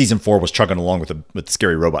 Season 4 was chugging along with the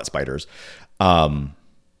scary robot spiders.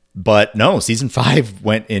 But no, season 5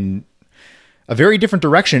 went in a very different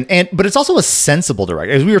direction, but it's also a sensible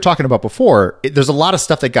direction. As we were talking about before, there's a lot of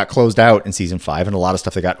stuff that got closed out in season 5 and a lot of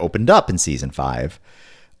stuff that got opened up in season 5.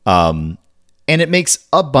 And it makes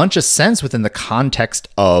a bunch of sense within the context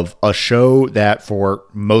of a show that for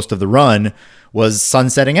most of the run was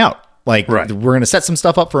sunsetting out. Like Right. we're going to set some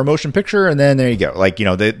stuff up for a motion picture, and then there you go. Like, you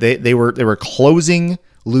know, they were closing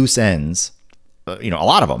loose ends, a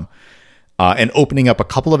lot of them, and opening up a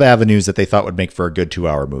couple of avenues that they thought would make for a good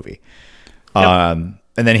 2-hour movie. And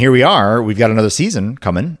then here we are, we've got another season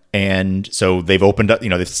coming. And so they've opened up,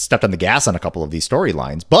 they've stepped on the gas on a couple of these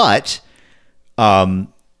storylines, but,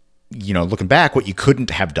 looking back, what you couldn't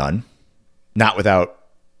have done, not without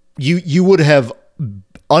you would have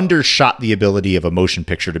undershot the ability of a motion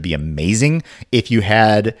picture to be amazing if you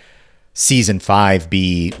had season 5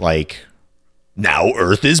 be like, now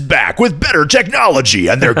Earth is back with better technology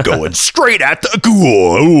and they're going straight at the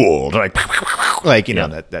ghoul.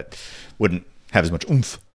 That wouldn't have as much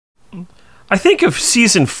oomph. I think of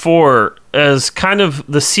season 4 as kind of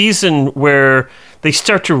the season where they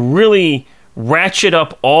start to really ratchet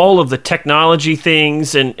up all of the technology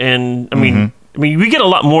things, and I mean, we get a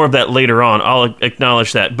lot more of that later on. I'll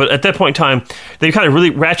acknowledge that, but at that point in time, they kind of really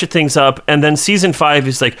ratchet things up, and then season 5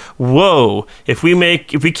 is like, whoa! If we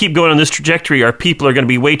keep going on this trajectory, our people are going to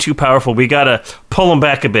be way too powerful. We got to pull them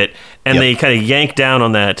back a bit, and they kind of yank down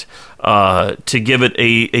on that to give it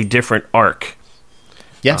a different arc.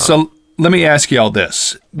 Yeah. So let me ask you all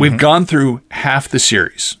this. We've gone through half the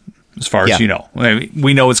series, as far as you know.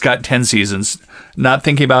 We know it's got 10 seasons. Not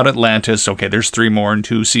thinking about Atlantis. Okay, there's 3 more and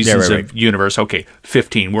 2 seasons of Universe. Okay,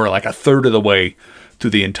 15. We're like a third of the way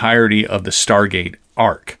through the entirety of the Stargate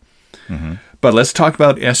arc. But let's talk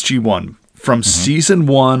about SG-1. From season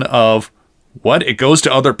 1 of it goes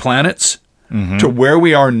to other planets to where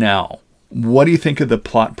we are now. What do you think of the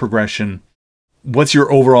plot progression? What's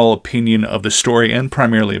your overall opinion of the story and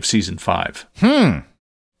primarily of season 5?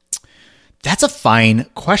 That's a fine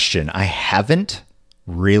question. I haven't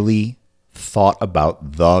really thought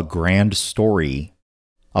about the grand story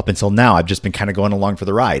up until now. I've just been kind of going along for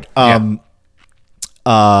the ride.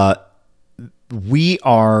 We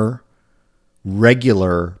are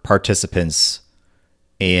regular participants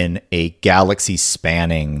in a galaxy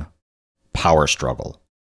spanning power struggle.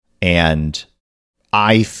 And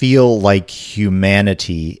I feel like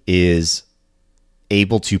humanity is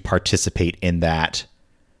able to participate in that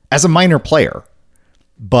as a minor player,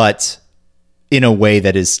 but in a way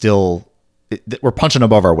that is still, we're punching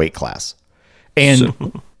above our weight class.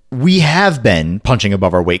 And we have been punching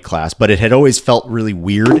above our weight class, but it had always felt really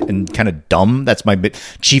weird and kind of dumb. That's my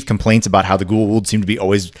chief complaints about how the Goa'uld seem to be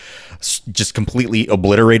always just completely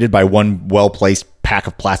obliterated by one well-placed pack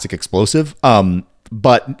of plastic explosive.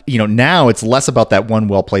 But, now it's less about that one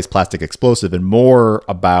well-placed plastic explosive and more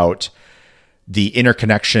about the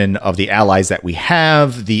interconnection of the allies that we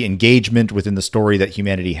have, the engagement within the story that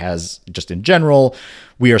humanity has just in general.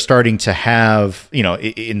 We are starting to have,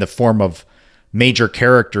 in the form of major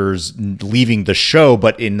characters leaving the show,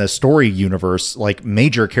 but in the story universe, like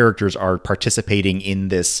major characters are participating in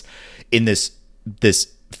this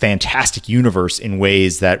fantastic universe in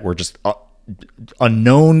ways that were just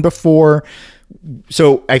unknown before.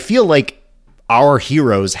 So I feel like our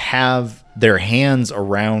heroes have their hands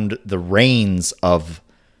around the reins of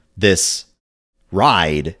this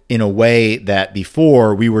ride in a way that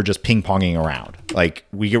before we were just ping-ponging around. Like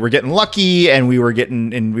we were getting lucky and we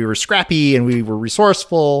were scrappy and we were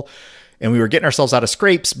resourceful and we were getting ourselves out of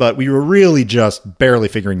scrapes, but we were really just barely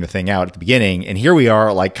figuring the thing out at the beginning. And here we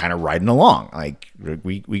are, like kind of riding along. Like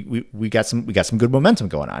we got some good momentum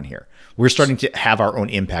going on here. We're starting to have our own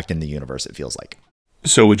impact in the universe, it feels like.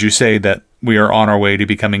 So would you say that we are on our way to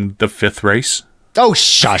becoming the 5th race? Oh,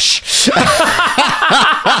 shush.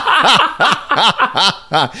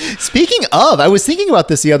 Speaking of, I was thinking about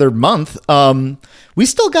this the other month. We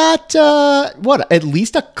still got, at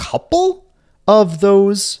least a couple of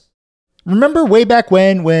those. Remember way back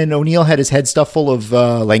when O'Neill had his head stuffed full of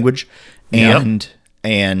language? And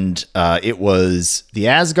it was the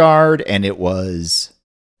Asgard and it was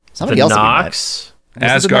somebody else. Nox.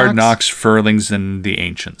 Asgard, Nox, Furlings, and the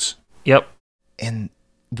Ancients. Yep. And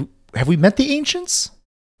have we met the Ancients?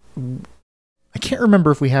 I can't remember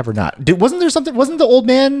if we have or not. Wasn't the old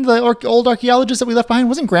man, the old archaeologist that we left behind?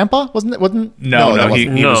 Wasn't Grandpa? No,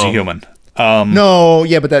 he was a human. No,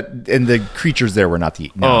 yeah, but the creatures there were not the.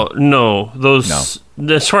 No. Oh no, those.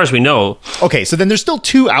 No. As far as we know. Okay, so then there's still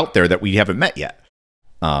 2 out there that we haven't met yet.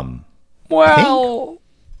 Well.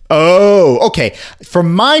 Oh, okay.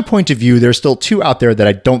 From my point of view, there's still 2 out there that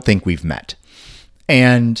I don't think we've met,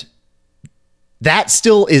 and that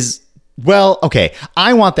still is. Well, okay,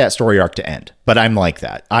 I want that story arc to end, but I'm like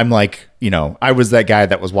that. I'm like, I was that guy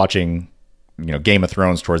that was watching, Game of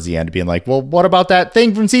Thrones towards the end being like, well, what about that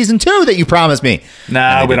thing from season 2 that you promised me?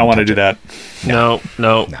 Nah, we don't want to do that. No.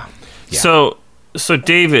 Yeah. So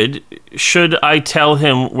David, should I tell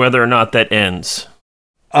him whether or not that ends?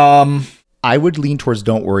 I would lean towards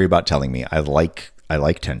don't worry about telling me. I like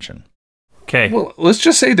tension. Okay. Well, let's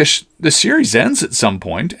just say the series ends at some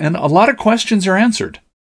point, and a lot of questions are answered.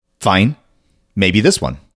 Fine. Maybe this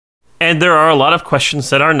one. And there are a lot of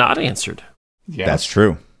questions that are not answered. Yeah. That's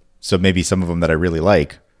true. So maybe some of them that I really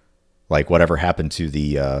like whatever happened to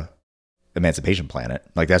the Emancipation Planet,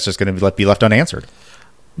 like that's just going to be left unanswered.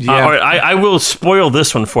 Yeah. All right, I will spoil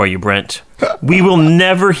this one for you, Brent. We will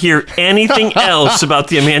never hear anything else about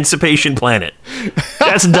the Emancipation Planet.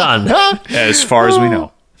 That's done. As far as we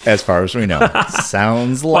know. As far as we know.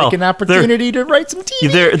 Sounds like an opportunity to write some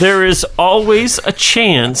TV. There is always a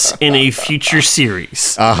chance in a future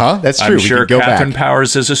series. That's true. I'm sure Catherine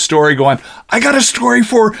Powers has a story going, I got a story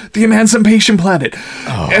for the Emancipation Planet.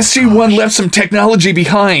 SG-1 left some technology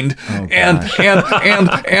behind. And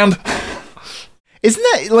isn't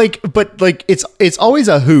that it's always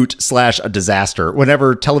a hoot / a disaster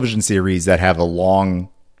whenever television series that have a long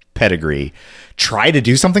pedigree try to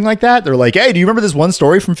do something like that. They're like, hey, do you remember this one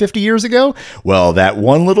story from 50 years ago? Well, that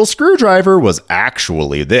one little screwdriver was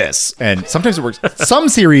actually this. And sometimes it works. Some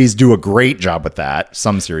series do a great job with that.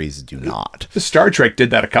 Some series do not. The Star Trek did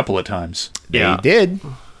that a couple of times. They did.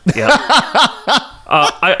 Yeah.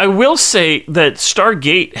 I will say that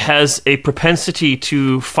Stargate has a propensity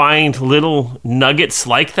to find little nuggets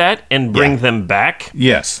like that and bring them back.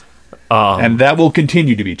 Yes. And that will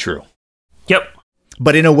continue to be true. Yep.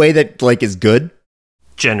 But in a way that is good.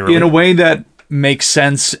 Generally. In a way that makes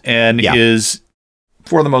sense and is,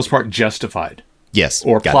 for the most part, justified. Yes.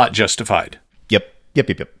 Or plot justified. Yep.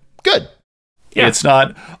 Good. Yeah. It's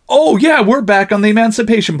not, we're back on the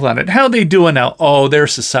Emancipation Planet. How they doing now? Oh, their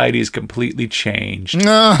society has completely changed.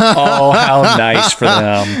 Oh, how nice for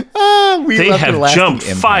them. They have jumped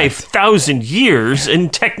 5,000 years in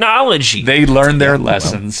technology. They learned their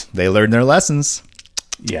lessons. They learned their lessons.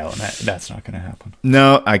 Yeah, well, that's not going to happen.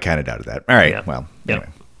 No, I kind of doubted that. All right, well, anyway.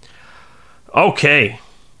 Okay.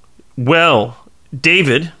 Well,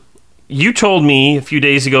 David, you told me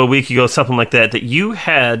a week ago, something like that you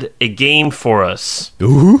had a game for us.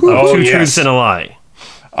 Ooh. Two Truths and a Lie.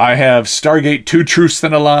 I have Stargate, 2 Truths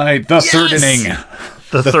and a Lie, the third inning.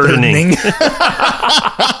 The third inning.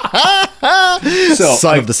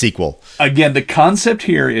 Son of the sequel. Again, the concept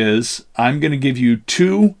here is I'm going to give you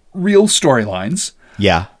 2 real storylines.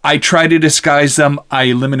 Yeah. I try to disguise them. I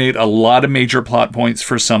eliminate a lot of major plot points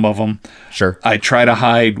for some of them. Sure. I try to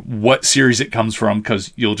hide what series it comes from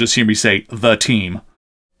because you'll just hear me say the team.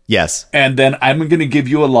 Yes. And then I'm going to give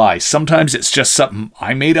you a lie. Sometimes it's just something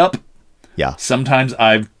I made up. Yeah. Sometimes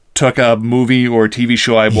I've took a movie or a TV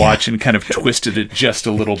show I watch and kind of twisted it just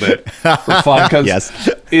a little bit for fun. Because yes.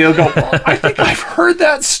 it'll go, I think I've heard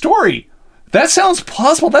that story. That sounds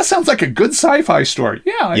plausible. That sounds like a good sci-fi story.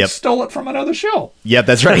 Yeah, I Yep. stole it from another show. Yep,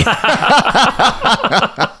 that's right.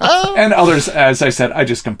 And others, as I said, I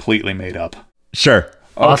just completely made up. Sure.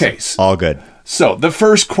 Okay, All good. so the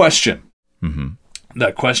first question.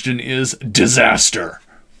 The question is disaster.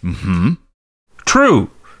 True.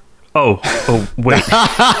 Oh, wait. Okay.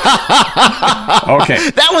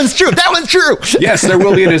 That one's true. That one's true. Yes, there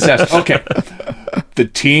will be a disaster. Okay. The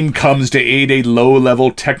team comes to aid a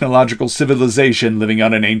low-level technological civilization living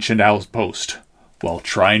on an ancient outpost. While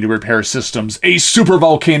trying to repair systems, a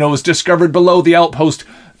supervolcano is discovered below the outpost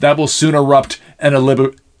that will soon erupt and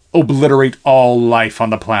obliterate all life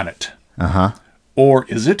on the planet. Or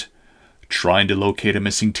is it? Trying to locate a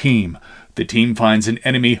missing team, the team finds an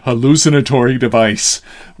enemy hallucinatory device,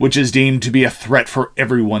 which is deemed to be a threat for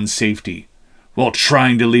everyone's safety. While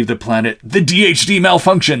trying to leave the planet, the DHD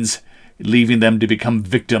malfunctions, leaving them to become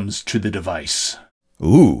victims to the device.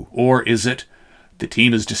 Ooh. Or is it? The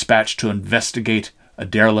team is dispatched to investigate a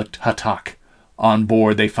derelict Hatak. On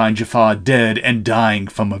board, they find Jaffa dead and dying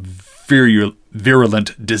from a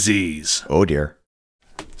virulent disease. Oh, dear.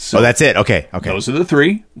 So that's it. Okay. those are the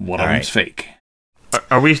three. One of All them's right. fake.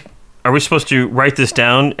 Are we supposed to write this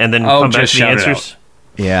down and then I'll come back just to the shout it answers?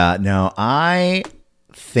 Yeah, no, I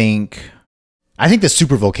think the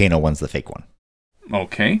super volcano one's the fake one.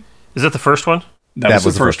 Okay. Is that the first one? That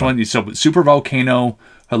was the first one. So super volcano,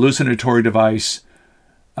 hallucinatory device,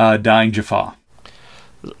 dying Jaffa.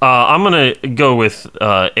 I'm going to go with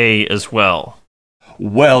A as well.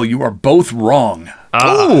 Well, you are both wrong.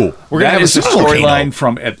 Ooh, we're gonna That have is a a super volcano. storyline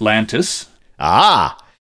from Atlantis. Ah.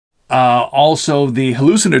 Also, the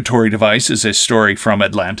hallucinatory device is a story from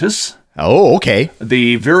Atlantis. Oh, okay.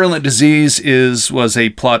 The virulent disease was a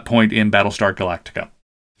plot point in Battlestar Galactica.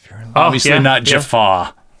 Obviously yeah, not yeah.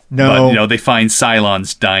 Jaffa. No. But, they find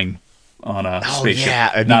Cylons dying on a Oh, spaceship.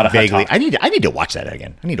 yeah. Not a vaguely. Hatak. I need to watch that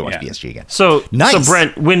again. I need to watch Yeah. BSG again. So Nice.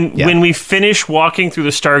 Brent, when we finish walking through the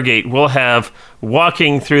Stargate, we'll have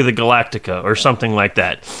walking through the Galactica or something like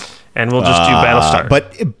that, and we'll just do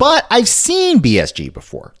Battlestar. But I've seen BSG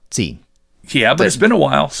before. Yeah, but it's been a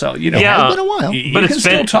while, so, Yeah. It's been a while. You But can it's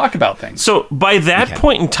still been- talk about things. So by that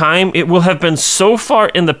point in time, it will have been so far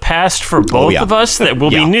in the past for both yeah. of us that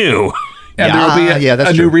will Yeah. be new. And there will be Yeah, that's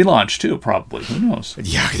a new true. relaunch, too, probably. Who knows?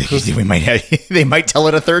 Yeah, we might they might tell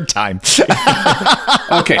it a third time.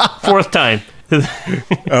 Okay, Fourth time.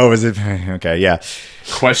 Oh, is it? Okay, yeah.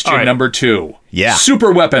 question All right. number 2. Yeah.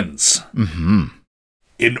 Super weapons. Mm-hmm.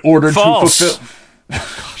 In order False. to fulfill...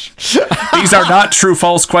 These are not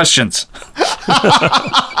true-false questions.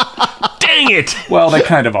 Dang it! Well, they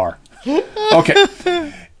kind of are.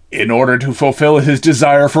 Okay. In order to fulfill his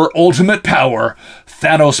desire for ultimate power,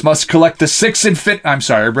 Thanos must collect the 6 infinite... I'm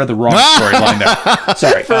sorry, I read the wrong storyline there.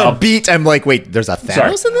 Sorry. For a beat, I'm like, wait, there's a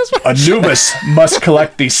Thanos in this one? Anubis must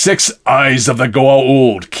collect the 6 eyes of the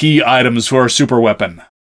Goa'uld, key items for a super weapon.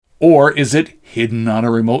 Or is it hidden on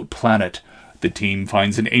a remote planet? The team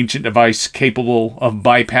finds an ancient device capable of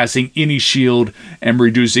bypassing any shield and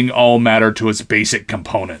reducing all matter to its basic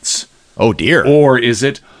components. Oh, dear. Or is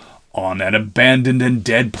it on an abandoned and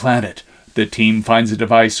dead planet? The team finds a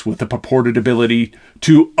device with the purported ability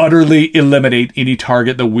to utterly eliminate any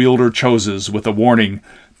target the wielder chooses, with a warning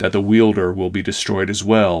that the wielder will be destroyed as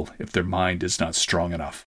well if their mind is not strong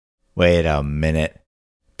enough. Wait a minute.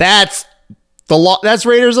 That's that's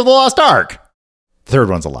Raiders of the Lost Ark. Third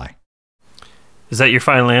one's a lie. Is that your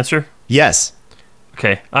final answer? Yes.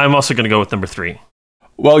 Okay, I'm also going to go with number 3.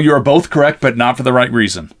 Well, you are both correct, but not for the right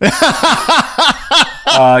reason.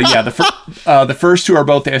 The first two are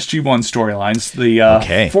both the SG-1 storylines.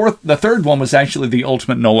 The third one was actually the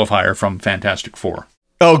Ultimate Nullifier from Fantastic Four.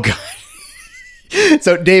 Oh, God.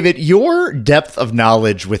 So, David, your depth of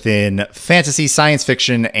knowledge within fantasy, science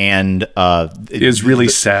fiction, and Is really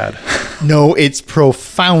sad. no, it's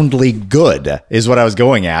profoundly good, is what I was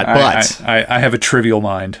going at. But I have a trivial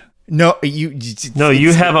mind. no, You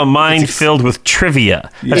it's have a mind filled with trivia.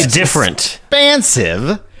 That's It's different.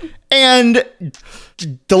 expansive and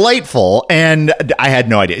delightful, and I had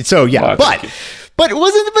no idea. So yeah, Well, thank you. but that's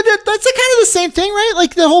kind of the same thing, right?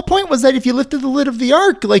 Like the whole point was that if you lifted the lid of the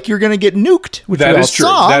ark, like you're going to get nuked. Which That we all is true.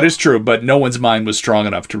 saw. That is true, but no one's mind was strong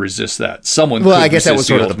enough to resist that. Someone Well, could I guess that was resist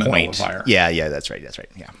sort of the Ultimate point. Nullifier. Yeah, that's right.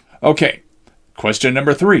 Yeah. Okay. Question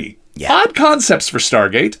number 3. Yeah. Odd concepts for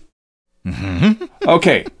Stargate. Mm-hmm.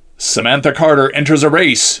 Okay. Samantha Carter enters a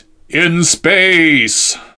race in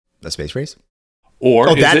space. The space race. Or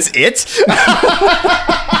Oh, is that's it.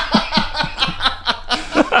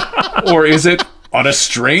 Or is it, on a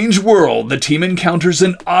strange world, the team encounters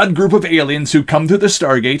an odd group of aliens who come to the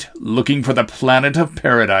Stargate looking for the planet of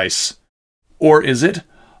paradise? Or is it,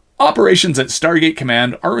 Operations at Stargate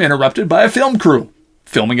Command are interrupted by a film crew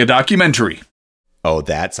filming a documentary. Oh,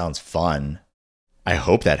 that sounds fun. I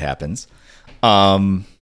hope that happens.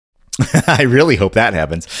 I really hope that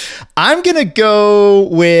happens. I'm going to go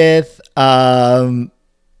with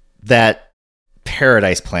that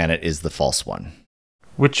Paradise Planet is the false one.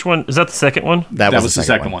 Which one? Is that the second one? That was the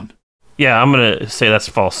second one. Yeah, I'm going to say that's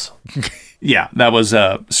false. Yeah, that was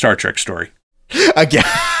a Star Trek story. Again.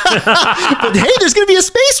 But hey, there's going to be a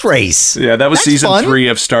space race. Yeah, that was That's season fun. 3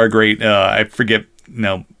 of Stargate. I forget,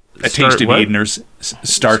 A Taste of what? Eden or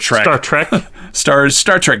Star Trek. Star Trek? Star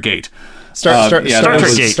Trek Gate. Star Star Trek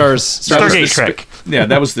Gate. Stargate the Trek. Yeah,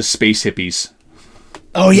 that was the space hippies.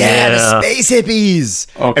 Oh, yeah, Yeah. the space hippies.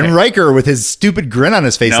 Okay. And Riker with his stupid grin on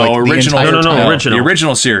his face. No, like original. The entire No, time. original. The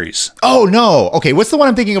original series. Oh, no. Okay, what's the one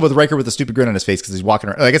I'm thinking of with Riker with the stupid grin on his face because he's walking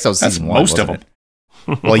around? I guess that was That's season 1. most of them.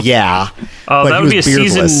 wasn't it? Well, yeah. Oh, But that he would be a was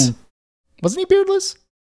beardless. season. Wasn't he beardless?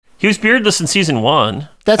 He was beardless in season 1.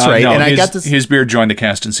 That's right. No, and I his, got this. his beard joined the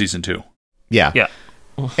cast in season 2. Yeah. Yeah.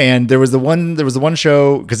 And there was the one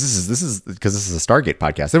show because this is a Stargate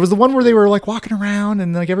podcast. There was the one where they were like walking around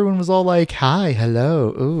and like everyone was all like, "Hi, hello,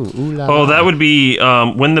 ooh la." Oh, la." that would be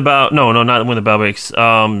When the Bow. No, not When the Bow Breaks.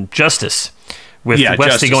 Justice with Wesley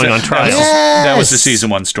Justice. going on trial. That was the Yes!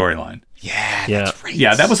 season 1 storyline. Yeah, Yeah. that's right.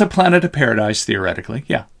 Yeah, that was a Planet of Paradise theoretically.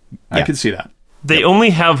 Yeah, I Yeah. could see that. They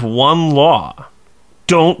only have one law.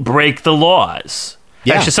 Don't break the laws.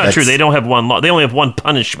 Yeah, Actually, it's not true. that's- They don't have one law. They only have one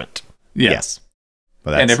punishment. Yeah. Yes.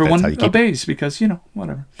 Well, And that's everyone how you keep- obeys because,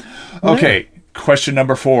 whatever. Okay, question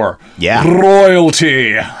number 4. Yeah.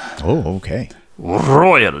 Royalty. Oh, okay.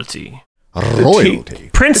 Royalty. Royalty.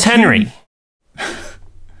 Prince Henry.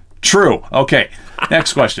 True. Okay,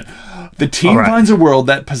 next question. The team All right. finds a world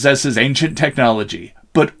that possesses ancient technology,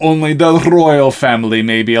 but only the royal family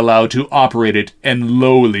may be allowed to operate it, and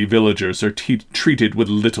lowly villagers are treated with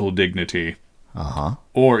little dignity. Uh-huh.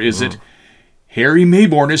 Or is it Harry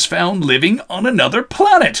Mayborn is found living on another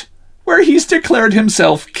planet, where he's declared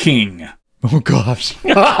himself king? Oh gosh.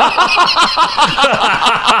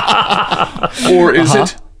 Or is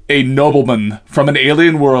it a nobleman from an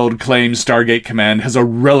alien world claims Stargate Command has a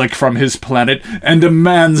relic from his planet and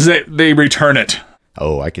demands that they return it?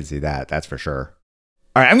 Oh, I can see that. That's for sure.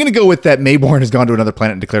 All right, I'm going to go with that Mayborn has gone to another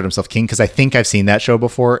planet and declared himself king because I think I've seen that show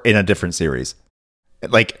before in a different series.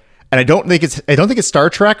 Like, and I don't think it's Star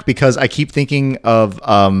Trek because I keep thinking of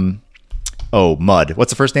Mudd.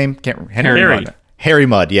 What's the first name? Harry Mudd. Harry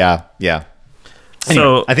Mudd. Yeah. Anyway,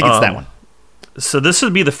 So I think it's that one. So this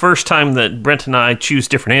would be the first time that Brent and I choose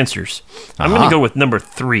different answers. I'm going to go with number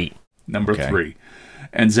 3. Number Okay. 3.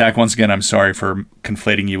 And Zach, once again, I'm sorry for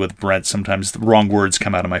conflating you with Brent. Sometimes the wrong words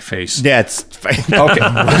come out of my face. Yeah, it's okay.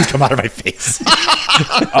 Words come out of my face. Put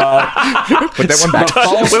that one back.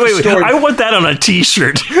 Wait. I want that on a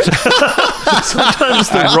T-shirt. Sometimes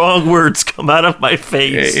the wrong words come out of my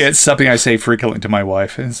face. It's something I say frequently to my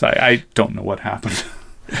wife. It's I don't know what happened.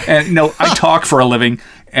 And I talk for a living,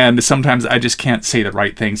 and sometimes I just can't say the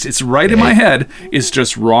right things. It's right in my head. It's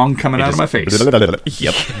just wrong coming out of my face.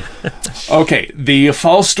 Yep. Okay, the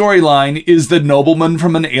false storyline is the nobleman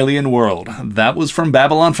from an alien world. That was from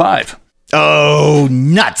Babylon 5. Oh,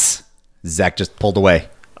 nuts! Zach just pulled away.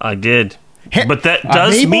 I did. But that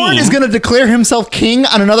does Mayborn mean... is going to declare himself king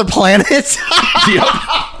on another planet. Yep.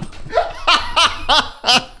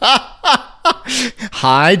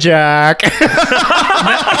 Hi, Jack.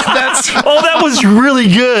 that was really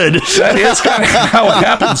good. That is kind of how it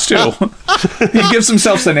happens, too. He gives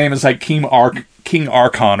himself the name as like King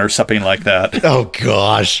Archon or something like that. Oh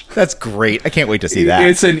gosh, that's great! I can't wait to see that.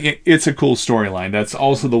 It's a cool storyline. That's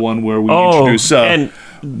also the one where we Oh, introduce and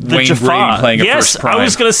the Wayne Jaffa. Brady playing a Yes, first prime. I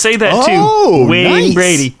was going to say that Oh, too. Wayne nice.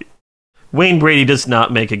 Brady. Wayne Brady does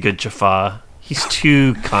not make a good Jaffa. He's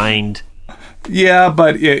too kind. Yeah,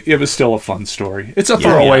 but it was still a fun story. It's a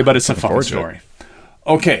throwaway, yeah. but it's a fun forward to story.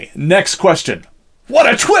 Okay, next question. What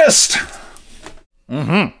a twist!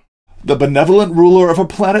 Mm-hmm. The benevolent ruler of a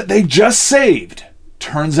planet they just saved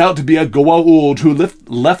turns out to be a Goa'uld who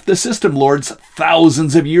left the System Lords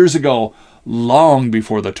thousands of years ago, long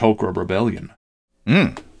before the Tok'ra Rebellion.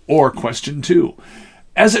 Or question 2.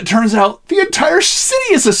 As it turns out, the entire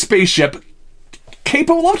city is a spaceship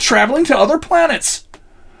capable of traveling to other planets.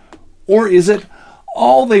 Or is it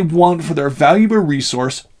all they want for their valuable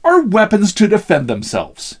resource are weapons to defend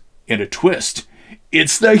themselves? In a twist,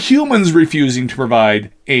 it's the humans refusing to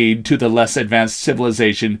provide aid to the less advanced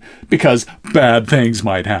civilization because bad things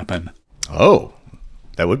might happen. Oh,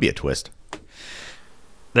 that would be a twist.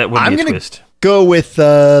 That would I'm be a gonna twist. go with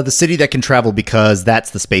the city that can travel because that's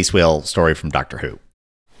the space whale story from Doctor Who.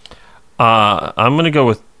 I'm going to go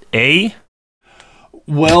with A.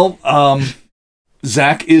 Well,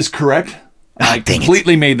 Zach is correct. I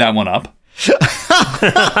completely made that one up.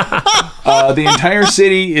 The entire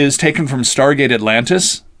city is taken from Stargate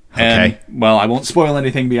Atlantis. And, well, I won't spoil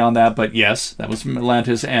anything beyond that, but yes, that was from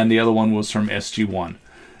Atlantis, and the other one was from SG-1.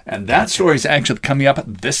 And that story is actually coming up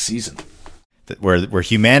this season. Where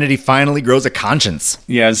humanity finally grows a conscience.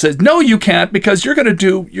 Yeah, it says, no, you can't, because you're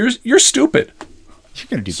stupid. You're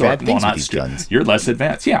going to do bad things with these guns. You're less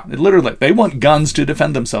advanced. Yeah, literally. They want guns to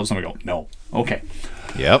defend themselves. And we go, no. Okay.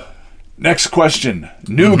 Yep. Next question.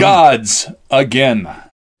 New gods again.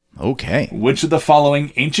 Okay. Which of the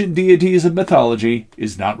following ancient deities of mythology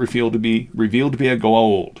is not revealed to be a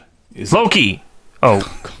Goa'uld? Is Loki.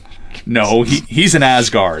 No, he's an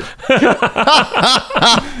Asgard.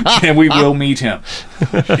 And we will meet him.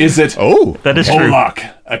 Is it that is true. Moloch,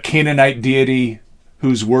 a Canaanite deity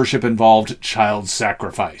whose worship involved child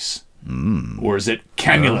sacrifice? Or is it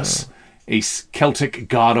Camulus, a Celtic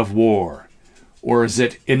god of war? Or is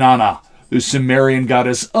it Inanna, the Sumerian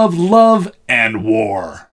goddess of love and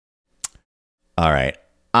war? All right.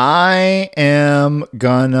 I am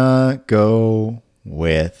gonna go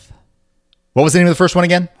with... What was the name of the first one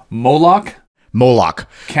again? Moloch,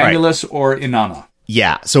 Camulus, or Inanna.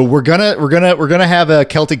 Yeah. So we're gonna have a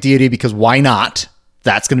Celtic deity because why not?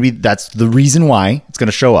 That's the reason why it's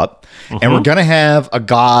gonna show up. And we're gonna have a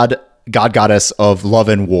goddess of love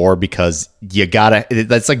and war because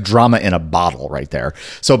that's like drama in a bottle right there.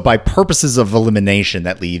 So by purposes of elimination,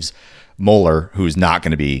 that leaves Moeller, who's not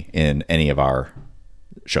going to be in any of our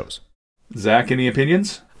shows. Zach, any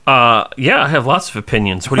opinions? Yeah, I have lots of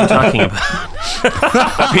opinions. What are you talking about?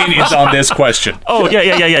 Opinions on this question. Oh, yeah.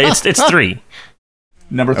 It's 3.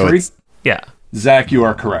 Number 3? Yeah. Zach, you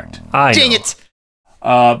are correct. Dang it.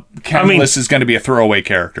 Camulus is going to be a throwaway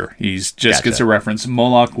character. He's just gets a reference.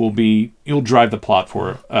 Moloch he'll drive the plot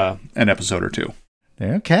for an episode or two.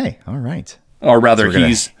 Okay. All right. Or rather,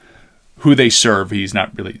 he's who they serve. He's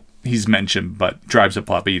mentioned, but drives the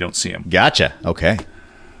plot, but you don't see him. Gotcha. Okay.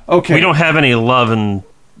 We don't have any love and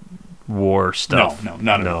war stuff. No,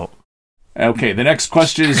 not at all. Okay, the next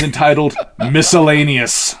question is entitled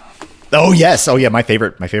Miscellaneous. Oh, yes. Oh, yeah, my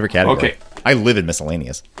favorite category. Okay. I live in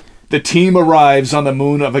miscellaneous. The team arrives on the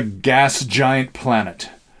moon of a gas giant planet.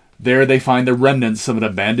 There they find the remnants of an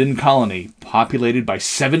abandoned colony populated by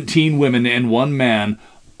 17 women and 1 man,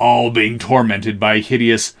 all being tormented by a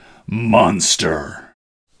hideous monster.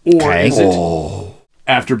 Or is it,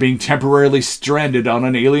 after being temporarily stranded on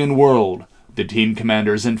an alien world, the team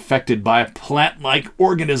commander is infected by a plant-like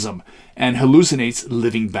organism and hallucinates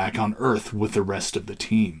living back on Earth with the rest of the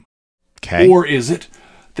team? Okay. Or is it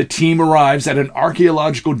the team arrives at an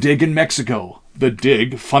archaeological dig in Mexico? The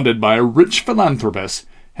dig, funded by a rich philanthropist,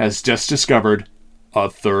 has just discovered a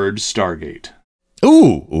 3rd Stargate.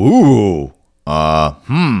 Ooh. All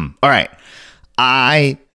right.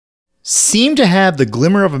 I seem to have the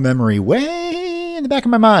glimmer of a memory way in the back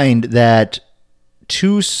of my mind that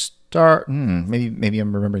maybe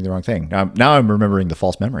I'm remembering the wrong thing. Now I'm remembering the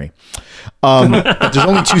false memory. There's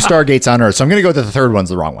only 2 Stargates on Earth, so I'm going to go with the 3rd one's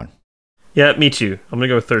the wrong one. Yeah, me too. I'm going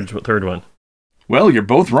to go with third one. Well, you're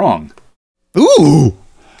both wrong. Ooh.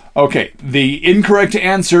 Okay, the incorrect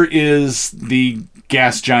answer is the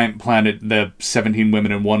gas giant planet, the 17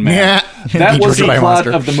 women and 1 man. Yeah. That was the plot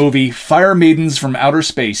of the movie Fire Maidens from Outer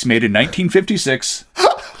Space, made in 1956,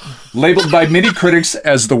 labeled by many critics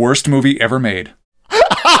as the worst movie ever made.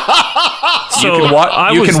 So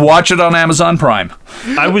you can watch it on Amazon Prime.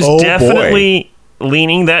 I was definitely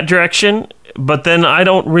leaning that direction, but then I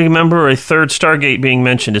don't remember a 3rd Stargate being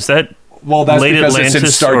mentioned. Is that that's late because Atlantis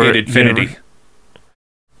it's in Stargate Infinity.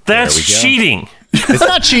 That's cheating. It's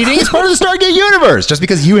not cheating. It's part of the Stargate universe. Just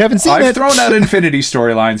because you haven't seen it. I've thrown out Infinity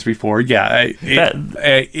storylines before. Yeah,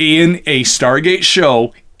 in a Stargate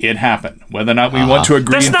show, it happened. Whether or not we want to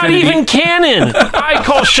agree, that's not even canon. I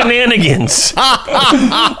call shenanigans.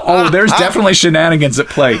 There's definitely shenanigans at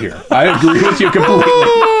play here. I agree with you completely.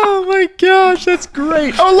 Oh my gosh, that's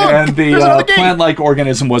great. Oh look, and the plant-like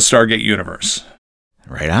organism was Stargate Universe.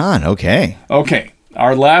 Right on. Okay.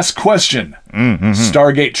 Our last question.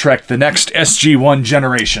 Stargate Trek: The Next SG-1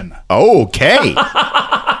 Generation. Okay.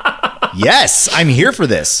 Yes, I'm here for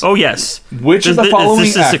this. Oh, yes. Which of the following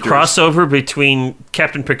This is a crossover between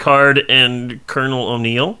Captain Picard and Colonel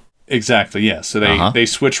O'Neill? Exactly, yes. So they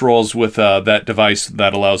switch roles with that device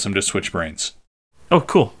that allows them to switch brains. Oh,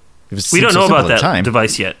 cool. We don't know about that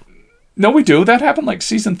device yet. No, we do. That happened like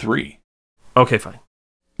season 3. Okay, fine.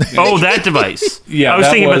 Oh, that device. Yeah, I was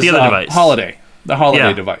thinking about the other device. The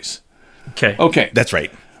holiday device. Okay. That's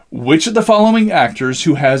right. Which of the following actors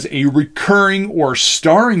who has a recurring or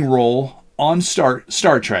starring role on Star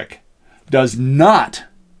Trek does not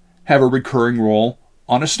have a recurring role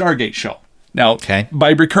on a Stargate show. Now, by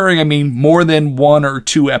recurring, I mean more than 1 or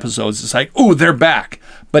 2 episodes. It's like, oh, they're back,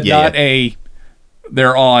 but not a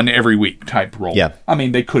they're on every week type role. Yeah. I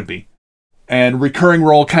mean, they could be. And recurring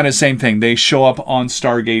role, kind of same thing. They show up on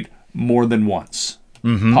Stargate more than once,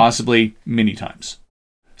 possibly many times.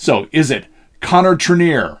 So, is it Connor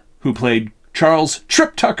Trenier, who played Charles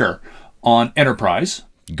Trip Tucker on Enterprise?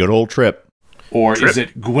 Good old Trip. Or is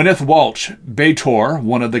it Gwyneth Walsh, B'Etor,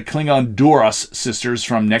 one of the Klingon Duras sisters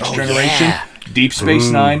from Next Generation, Deep Space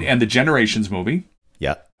Nine, and the Generations movie?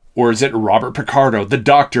 Yeah. Or is it Robert Picardo, the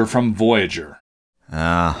Doctor from Voyager?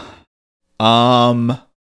 I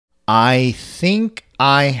think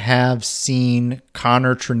I have seen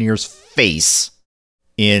Connor Trenier's face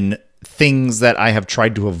in things that I have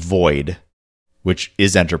tried to avoid, which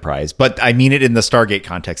is Enterprise. But I mean it in the Stargate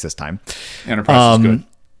context this time. Enterprise is good.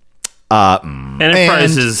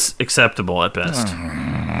 Enterprise is acceptable at best.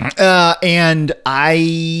 And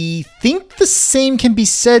I think the same can be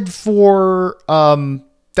said for the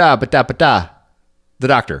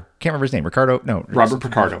Doctor. Can't remember his name. Ricardo? No. Robert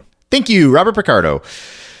Picardo. Thank you, Robert Picardo.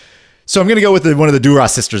 So I'm going to go with one of the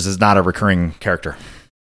Duras sisters is not a recurring character.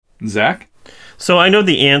 Zach? So I know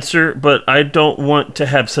the answer, but I don't want to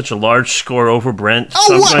have such a large score over Brent.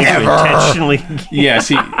 So I'm going to intentionally...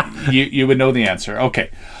 Yes, you would know the answer. Okay.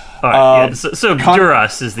 All right, so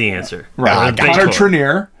Duras is the answer. Right. Connor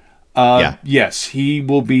Trenier. Yes, he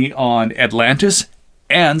will be on Atlantis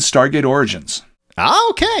and Stargate Origins.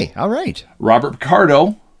 Okay. All right. Robert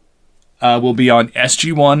Picardo will be on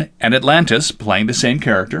SG-1 and Atlantis, playing the same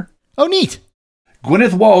character. Oh, neat.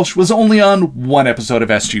 Gwyneth Walsh was only on 1 episode of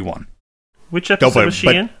SG-1. Which episode was she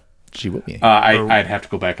in? She will be. I'd have to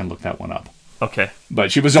go back and look that one up. Okay.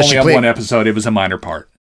 But she was only on 1 episode. It was a minor part.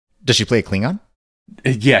 Does she play a Klingon?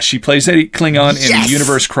 Yes, she plays a Klingon in a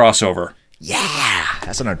universe crossover. Yeah,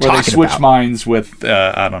 that's what I'm talking about. Where they switch minds with,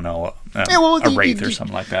 I don't know, a Wraith or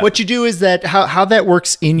something like that. What you do is that, how that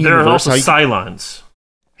works in universe. There are also Cylons.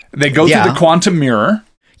 They go through the quantum mirror.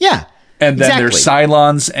 Yeah. And then there's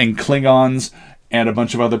Cylons and Klingons and a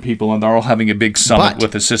bunch of other people, and they're all having a big summit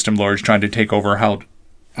with the system lords trying to take over how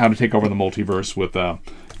to take over the multiverse with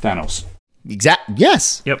Thanos.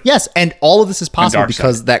 Yes. Yep. Yes, and all of this is possible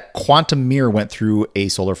because that quantum mirror went through a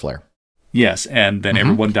solar flare. Yes, and then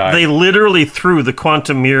everyone died. They literally threw the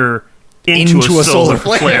quantum mirror into a solar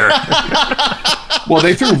flare. Well,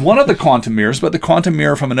 they threw one of the quantum mirrors, but the quantum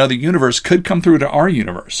mirror from another universe could come through to our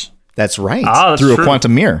universe. That's right. That's through true. A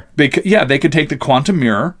quantum mirror. They could take the quantum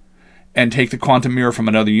mirror and take the quantum mirror from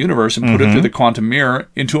another universe and put it through the quantum mirror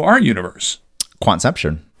into our universe.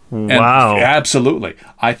 Quantception. Wow. Absolutely.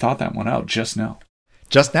 I thought that one out just now.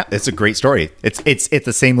 Just now. It's a great story. It's at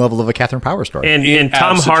the same level of a Catherine Power story. And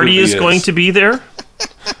Tom Hardy is going to be there.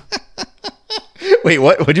 Wait,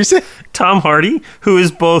 what? What'd you say? Tom Hardy, who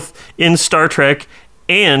is both in Star Trek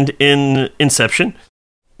and in Inception.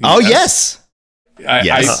 Oh, yes.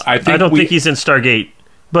 I don't think he's in Stargate,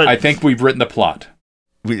 but I think we've written the plot.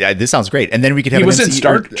 This sounds great. And then we could have he was in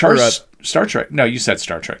Star Trek. No, you said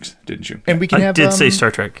Star Trek, didn't you? And we can I did say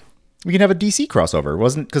Star Trek. We can have a DC crossover.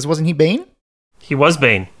 Wasn't he Bane? He was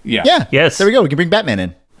Bane. Yeah. Yeah. Yes. There we go. We can bring Batman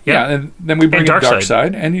in. Yeah, and then we bring in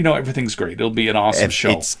Darkseid, and everything's great. It'll be an awesome show.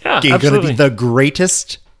 It's going to be the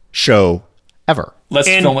greatest show ever. Let's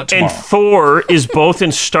film it tomorrow. And Thor is both in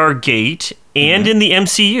Stargate and in the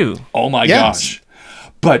MCU. Oh my gosh.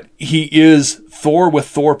 But he is Thor with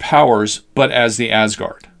Thor powers, but as the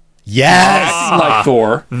Asgard. Yes. Like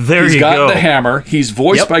Thor. He's got the hammer. He's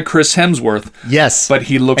voiced by Chris Hemsworth. Yes. But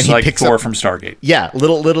he looks like Thor from Stargate. Yeah.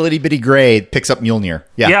 Little itty bitty gray picks up Mjolnir.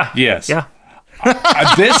 Yeah. Yes. Yeah.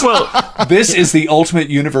 This is the ultimate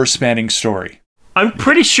universe spanning story. I'm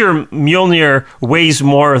pretty sure Mjolnir weighs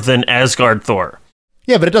more than Asgard Thor.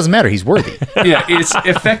 Yeah, but it doesn't matter. He's worthy. Yeah, it's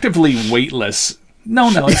effectively weightless. No,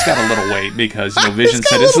 it's got a little weight because Vision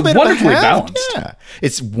said it's wonderfully balanced. Yeah,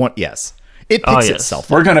 yes. It picks itself.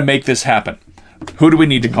 We're going to make this happen. Who do we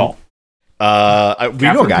need to call? We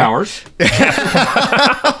know a guy. Powers.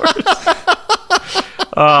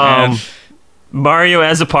 Mario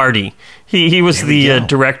Azzopardi. He was the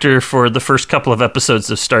director for the first couple of episodes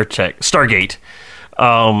of Stargate.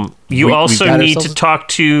 You also need to talk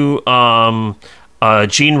to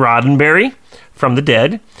Gene Roddenberry from The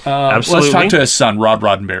Dead. Absolutely. Let's talk to his son, Rod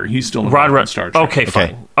Roddenberry. He's still involved in Star Trek. Okay,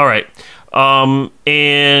 fine. All right.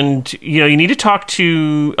 And you need to talk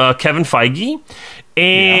to Kevin Feige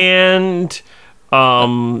and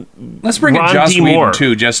let's bring in Joss Whedon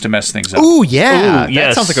too, just to mess things up. Ooh, yeah.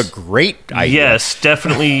 That sounds like a great idea. Yes,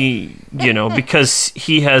 definitely. Because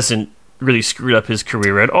he hasn't really screwed up his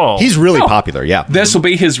career at all. He's really popular, yeah. This will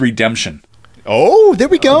be his redemption. Oh, there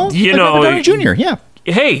we go. You Like know, Robert Downey Jr., yeah.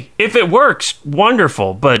 Hey, if it works,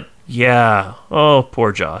 wonderful. But yeah, oh,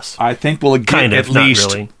 poor Joss. I think we'll get Kind at of, not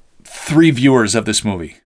least really. 3 viewers of this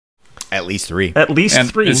movie. At least 3. At least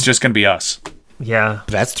And 3. it's just going to be us. Yeah.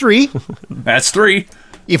 That's 3. That's 3.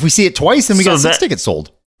 If we see it twice, then we So got 6 that- tickets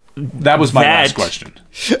sold. That was my That- last question.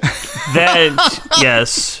 That,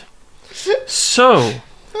 yes. So,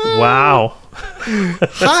 wow.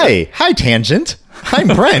 Hi, Tangent. I'm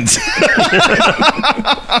Brent.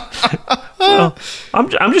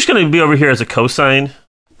 I'm just going to be over here as a cosign.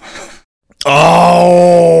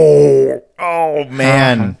 Oh,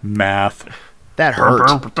 man. Math. That hurt.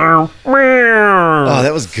 All Oh,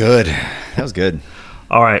 that was good. That was good.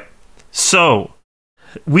 right. So,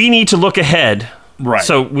 we need to look ahead. Right.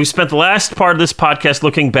 So, we spent the last part of this podcast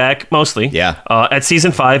looking back, mostly, Yeah. at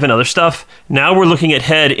season 5 and other stuff. Now we're looking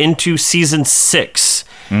ahead into season 6.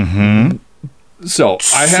 So,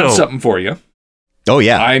 I have So- something for you. Oh,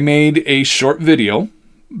 yeah. I made a short video,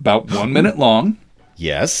 about 1 minute long,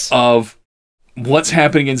 Yes. of what's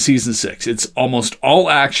happening in season 6. It's almost all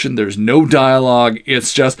action. There's no dialogue.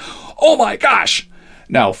 It's just, oh my gosh.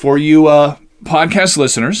 Now, for you podcast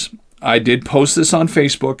listeners, I did post this on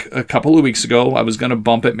Facebook a couple of weeks ago. I was going to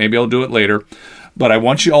bump it. Maybe I'll do it later. But I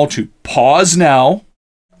want you all to pause now.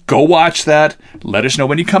 Go watch that. Let us know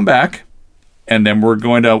when you come back. And then we're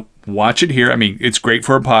going to watch it here. I mean, it's great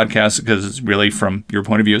for a podcast because it's really, from your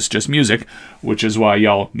point of view, it's just music, which is why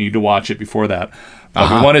y'all need to watch it before that. But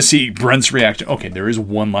we want to see Brent's reaction. Okay, there is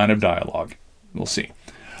one line of dialogue. We'll see.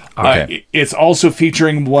 Okay. It's also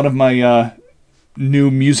featuring one of my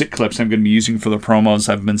new music clips I'm going to be using for the promos.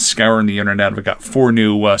 I've been scouring the internet. I've got 4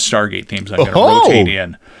 new Stargate themes I'm going to Oh! rotate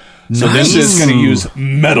in. So this is going to use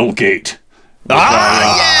Metalgate.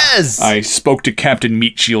 Yes. I spoke to Captain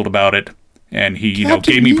Meat Shield about it, and he,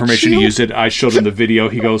 Captain gave me Meat permission to Shield? use it. I showed him the video.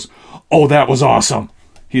 He goes, "Oh, that was awesome."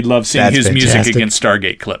 He loves seeing That's his music fantastic. against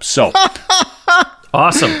Stargate clips. So,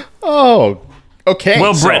 Awesome. Oh, okay.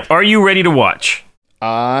 Well, Brett, are you ready to watch?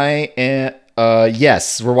 I am.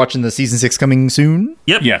 Yes, we're watching the season 6 coming soon.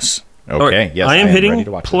 Yep. yes. Okay. All right, Yes, I am ready hitting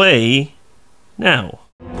to watch it. play now.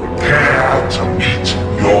 Prepare to meet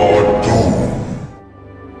your doom.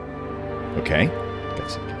 Okay. Got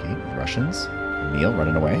some gate Russians. Neil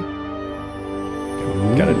running away.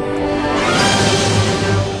 Got it.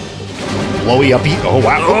 Blowy uppy. Oh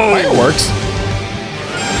wow! Oh, fireworks.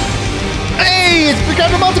 Hey, it's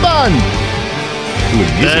Ricardo Montalban. Ooh, the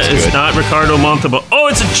music's That is good. not Ricardo Montalban. Oh,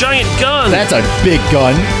 it's a giant gun. That's a big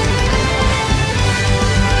gun.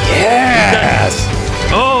 Yes.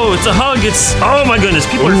 Oh, it's a hug. It's oh my goodness,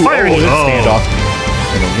 people are firing. Oh, Oh, standoff.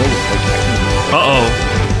 uh-oh.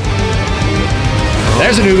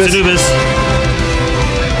 There's Anubis. Anubis.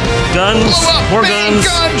 Guns, Blow up, more bang, guns.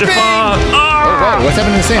 gun, Jafar. bang. Ah! Wow, what's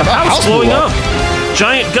happening in the sand? House blew blowing up.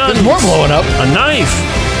 Giant guns. There's more blowing up. A knife.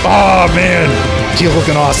 Oh man, Teal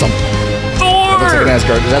looking awesome. Thor. Looks like an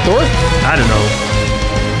Asgard. Is that Thor? I don't know.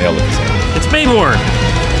 They all look the same. It's Mayborn.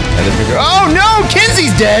 And then we go, oh no,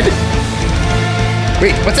 Kinsey's dead.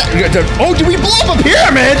 Wait, what's that? Oh, did we blow up a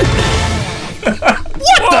pyramid?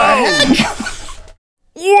 What the heck?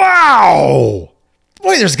 Wow.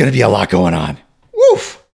 Boy, there's going to be a lot going on.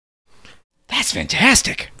 Woof. That's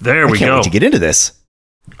fantastic. There we I can't go. wait to get into this.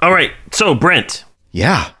 All right. So, Brent,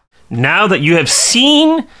 Yeah. now that you have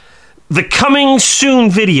seen the coming soon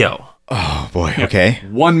video. Oh boy. Okay.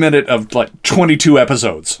 1 minute of like 22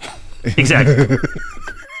 episodes. Exactly.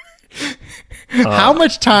 How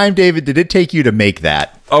much time, David, did it take you to make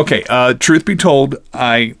that? Okay, truth be told,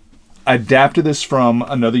 I adapted this from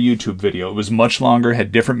another YouTube video. It was much longer,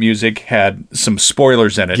 had different music, had some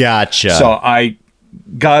spoilers in it. Gotcha. So I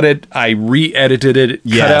got it, I re-edited it, cut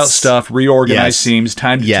Yes. out stuff, reorganized Yes. themes,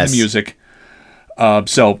 timed it Yes. to the music.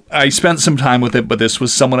 So I spent some time with it, but this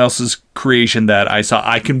was someone else's creation that I saw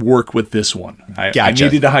I can work with this one. I Gotcha.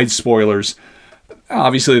 needed to hide spoilers.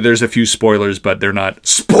 Obviously, there's a few spoilers, but they're not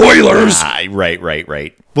spoilers. Right.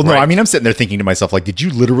 Well, no, Right. I mean, I'm sitting there thinking to myself, like, did you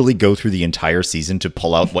literally go through the entire season to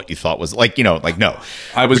pull out what you thought was, like, no.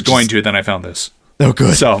 I was going to, then I found this. Oh,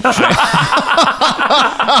 good. So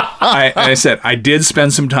I said I did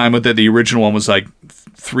spend some time with it. The original one was like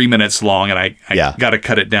 3 minutes long, and I Yeah. got to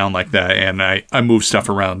cut it down like that. And I moved stuff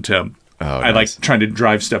around to. I nice. like trying to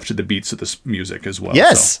drive stuff to the beats of this music as well.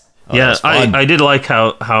 Yes. So, Oh, yeah, that's fun. I did like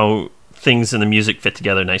how things in the music fit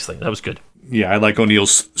together nicely. That was good. yeah, I like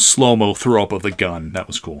O'Neill's slow mo throw up of the gun. That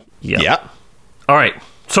was cool. Yeah. All right.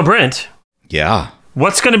 So, Brent, Yeah.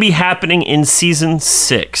 what's going to be happening in season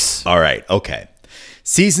 6? All right. Okay.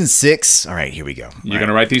 Season 6. All right, here we go. You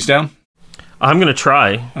gonna write these down? I'm going to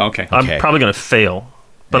try. Okay. Okay. I'm probably going to fail,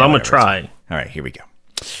 but Yeah, I'm going to whatever. try. All right, here we go.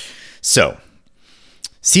 So,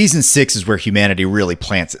 season 6 is where humanity really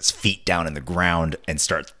plants its feet down in the ground and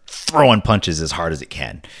starts throwing punches as hard as it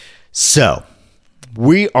can. So,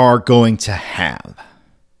 we are going to have...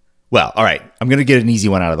 Well, all right, I'm going to get an easy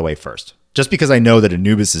one out of the way first. Just because I know that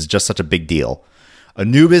Anubis is just such a big deal.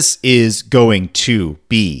 Anubis is going to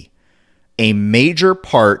be a major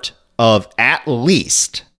part of at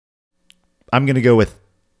least... I'm going to go with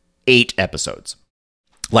 8 episodes.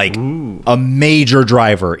 Like a major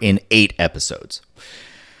driver in 8 episodes.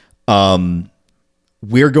 We're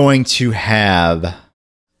going to have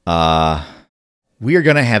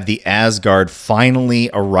the Asgard finally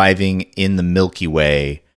arriving in the Milky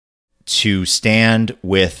Way to stand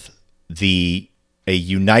with a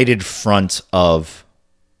united front of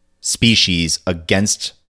species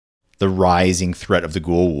against the rising threat of the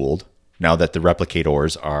Goa'uld, now that the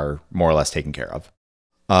replicators are more or less taken care of.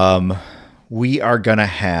 We are going to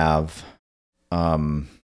have a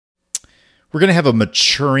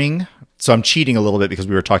maturing. So I'm cheating a little bit because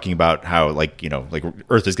we were talking about how like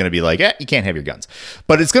Earth is going to be like, you can't have your guns,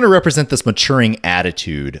 but it's going to represent this maturing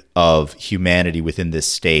attitude of humanity within this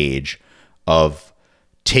stage of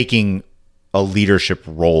taking a leadership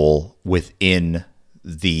role within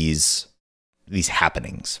these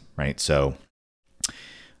happenings, right? So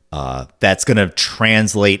that's going to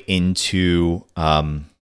translate into kind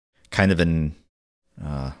of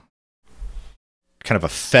a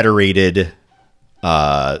federated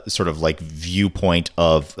sort of like viewpoint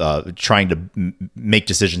of trying to make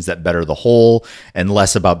decisions that better the whole and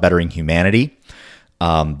less about bettering humanity.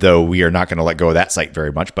 Though we are not going to let go of that site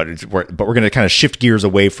very much, but we're going to kind of shift gears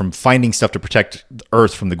away from finding stuff to protect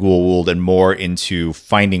Earth from the Goa'uld and more into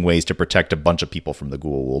finding ways to protect a bunch of people from the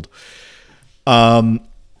Goa'uld.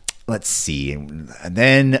 Let's see. And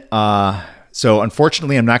then, so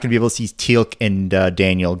unfortunately, I'm not going to be able to see Teal'c and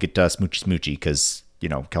Daniel get smoochy smoochy because,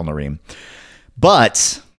 Kelnarim.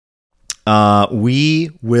 But we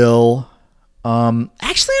will...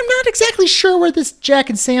 actually, I'm not exactly sure where this Jack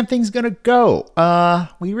and Sam thing's going to go.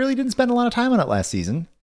 We really didn't spend a lot of time on it last season.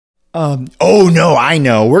 Oh, no, I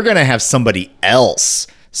know. We're going to have somebody else.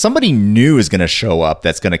 Somebody new is going to show up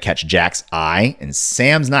that's going to catch Jack's eye, and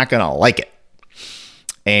Sam's not going to like it.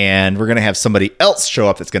 And we're going to have somebody else show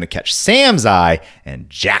up that's going to catch Sam's eye, and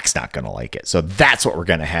Jack's not going to like it. So that's what we're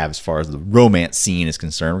going to have as far as the romance scene is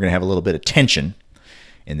concerned. We're going to have a little bit of tension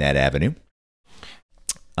in that avenue.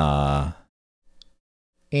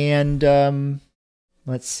 And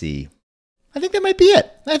let's see. I think that might be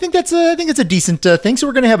it. I think it's a decent thing. So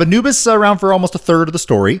we're going to have Anubis around for almost a third of the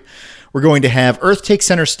story. We're going to have Earth take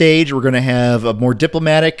center stage. We're going to have a more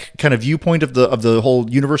diplomatic kind of viewpoint of the whole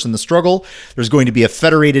universe and the struggle. There's going to be a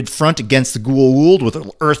federated front against the Goa'uld with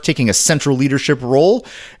Earth taking a central leadership role.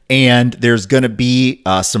 And there's going to be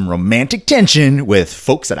some romantic tension with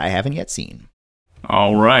folks that I haven't yet seen.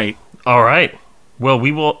 All right. Well,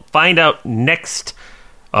 we will find out next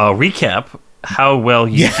recap how well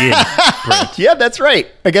you did, Brent. Yeah, that's right.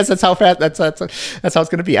 I guess that's how fast. That's how it's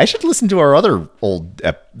going to be. I should listen to our other old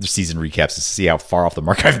season recaps to see how far off the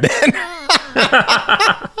mark I've been.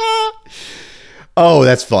 Oh,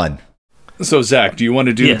 that's fun. So, Zach, do you want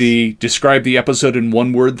to do describe the episode in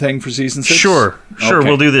one word thing for season 6? Sure. Okay.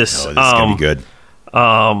 We'll do this. Oh, this is going to be good.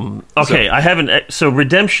 Okay, I haven't. So,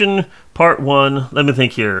 Redemption Part 1. Let me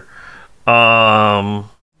think here.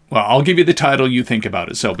 Well, I'll give you the title. You think about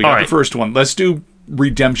it. So we got the first one. Let's do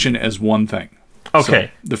Redemption as one thing. Okay.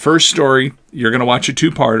 So the first story, you're going to watch a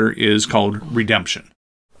 2-parter, is called Redemption.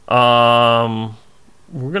 We're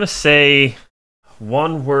going to say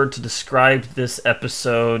one word to describe this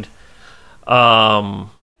episode. I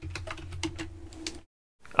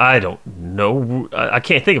don't know. I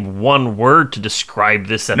can't think of one word to describe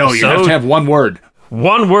this episode. No, you have to have one word.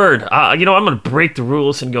 One word. I'm going to break the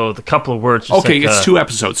rules and go with a couple of words. Okay, it's 2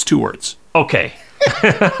 episodes, 2 words. Okay.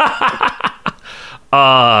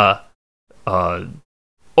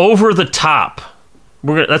 Over the top.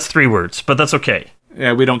 That's 3 words, but that's okay.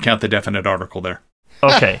 Yeah, we don't count the definite article there.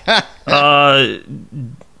 Okay. So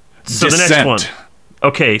Descent. The next one.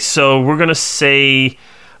 Okay, so we're gonna say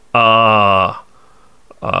water.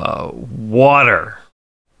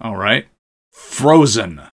 All right.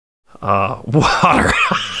 Frozen. Water.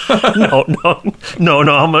 No.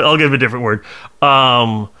 I'll give a different word.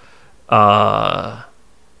 Not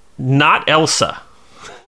Elsa.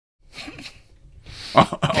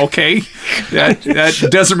 Okay, that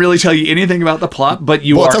doesn't really tell you anything about the plot, but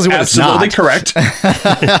you are absolutely correct.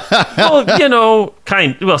 Well,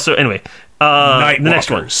 kind. Well, so anyway, the next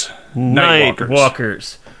one, Night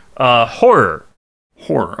Walkers. Horror.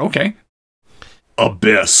 Okay.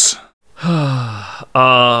 Abyss. Okay,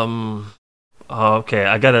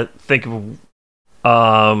 I gotta think of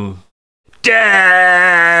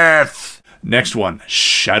death. Next one,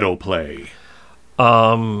 Shadow Play.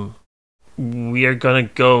 We are gonna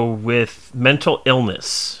go with mental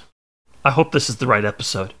illness. I hope this is the right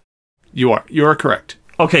episode. You are correct.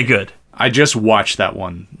 Okay, good. I just watched that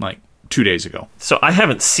one like 2 days ago. So I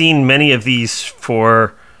haven't seen many of these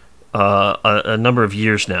for a number of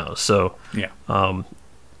years now. So Yeah. all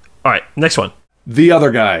right, next one. The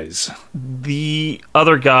Other Guys. The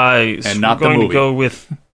Other Guys. And not we're going the movie. to go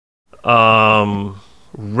with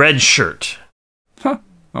Red Shirt. Huh.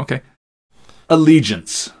 Okay.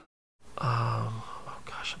 Allegiance. Oh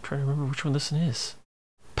gosh, I'm trying to remember which one this one is.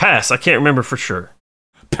 Pass. I can't remember for sure.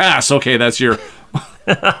 Pass. Okay, that's your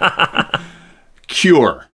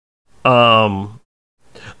Cure.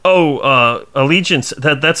 Allegiance.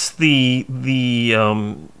 That's the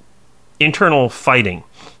internal fighting.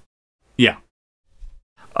 Yeah.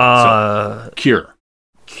 Cure.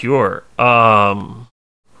 Cure.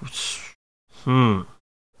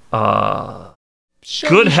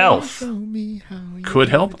 Good Health. Good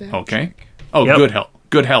Help. Okay. Oh, Yep. Good Health.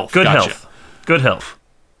 Good Health. Good Gotcha. Health. Good Health.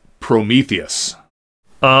 Prometheus.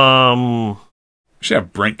 Um, Should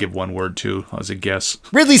have Brent give one word too as a guess.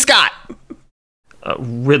 Ridley Scott.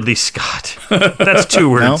 Ridley Scott. That's two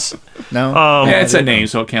words. No. Yeah, it's a name,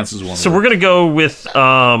 so it counts as one So word. we're gonna go with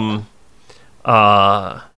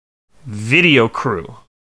Video Crew.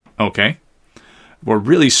 Okay. We're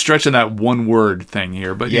really stretching that one word thing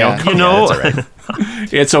here, but Yeah. You know, that's all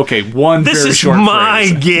right. it's okay. One this very is short my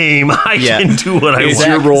phrase. game. I Yeah. can do what I It's want.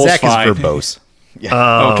 your roll's Zach fine. is verbose.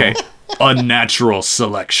 Okay. Unnatural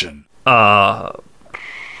selection. We're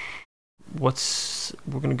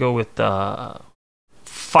gonna go with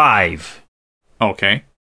 5. Okay.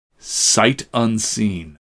 Sight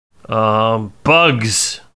unseen.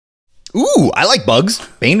 Bugs. Ooh, I like bugs.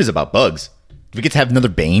 Bane is about bugs. Do we get to have another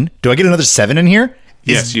Bane? Do I get another 7 in here?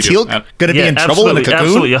 Yes, is you do. Teal gonna be Yeah, in trouble in a absolutely, cocoon?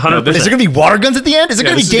 absolutely, 100%. Is there gonna be water guns at the end? Is it Yeah,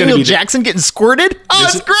 gonna be this is gonna Daniel be the- Jackson getting squirted? Oh,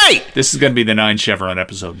 This that's is- great. This is going to be the 9 Chevron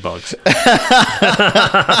episode, Bugs.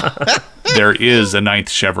 There is a 9th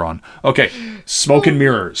Chevron. Okay. Smoke and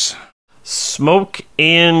Mirrors. Smoke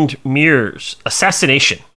and Mirrors.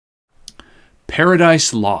 Assassination.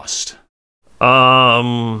 Paradise Lost.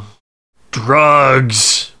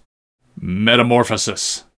 Drugs.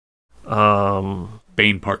 Metamorphosis. We're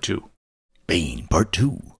Bane Part 2. Bane Part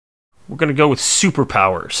 2. gonna go with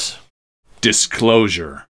superpowers.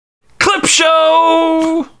 Disclosure. Clip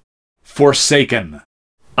show. Forsaken.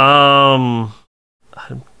 I'm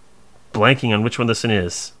blanking on which one this one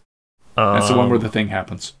is. That's the one where the thing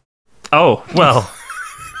happens. Oh well.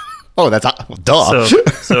 Oh, that's duh.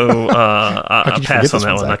 So I'll could you pass forget on this that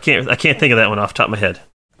one, one. Zach? I can't think of that one off the top of my head.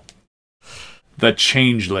 The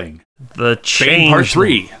Changeling. The Bane Part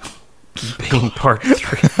 3. Bane Part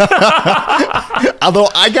 3. Although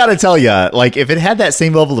I gotta tell you, like if it had that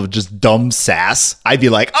same level of just dumb sass, I'd be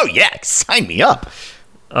like, oh yeah, sign me up.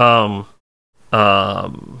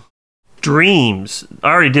 Dreams.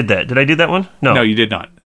 I already did that. Did I do that one? No. No, you did not.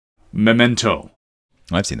 Memento.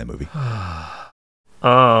 I've seen that movie.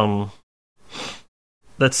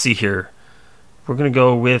 Let's see here. We're gonna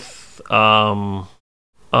go with I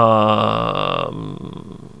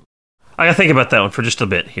gotta think about that one for just a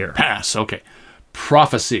bit here. Pass. Okay.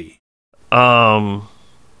 Prophecy. The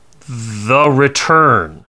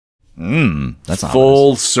Return. That's not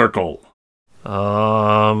Full Circle.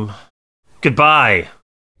 Goodbye.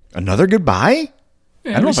 Another goodbye.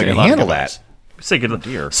 I don't know if I can handle that. Say good.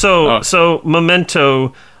 dear. So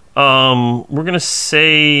Memento. We're gonna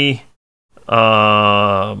say.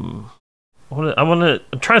 I'm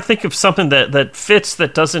trying to think of something that fits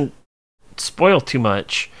that doesn't spoil too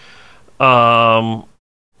much. We're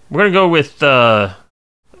gonna go with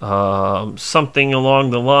something along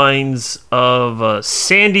the lines of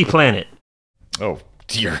Sandy Planet. Oh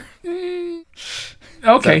dear.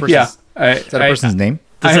 Okay, Is that a yeah. Is that a person's name?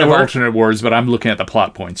 I Does that have work? alternate words, but I'm looking at the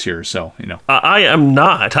plot points here, so, you know. I am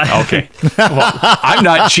not. Okay. Well, I'm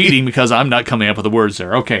not cheating because I'm not coming up with the words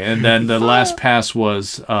there. Okay, and then the last pass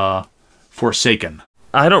was Forsaken.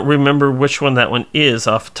 I don't remember which one that one is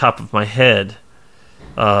off the top of my head.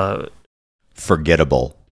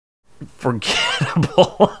 Forgettable.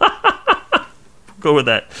 Forgettable. Go with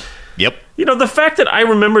that. Yep. You know, the fact that I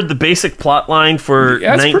remembered the basic plot line for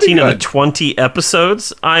Yeah, that's 19 of the pretty good. 20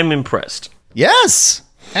 episodes, I'm impressed. Yes.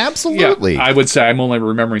 Absolutely. Yeah, I would say I'm only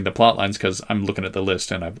remembering the plot lines because I'm looking at the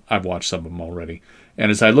list and I've watched some of them already. And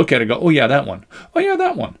as I look at it, I go, oh yeah, that one. Oh yeah,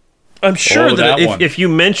 that one. I'm sure Oh, that that one. if you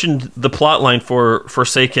mentioned the plot line for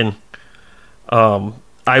Forsaken,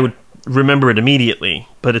 I would remember it immediately,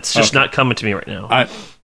 but it's just not coming to me right now.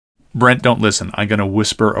 Brent, don't listen. I'm going to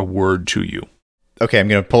whisper a word to you. Okay, I'm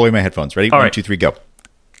going to pull away my headphones. Ready? All 1, right. 2, 3, go.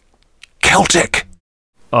 Celtic.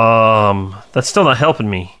 That's still not helping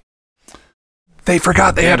me. They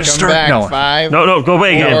forgot they had to Come start. back. No, 5, No, go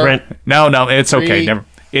away again, 4, Brent. no, it's okay. 3, Never.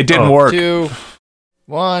 It didn't work. 2,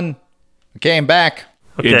 1. Okay, I'm back.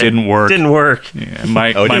 Okay. It didn't work. Didn't work. Yeah, my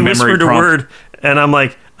it didn't. memory Whispered a prompt. word, and I'm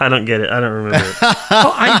like, I don't get it. I don't remember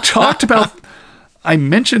it. Well, I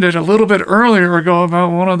mentioned it a little bit earlier ago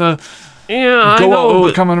about one of the Yeah, I know.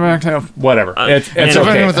 But coming back to whatever. It's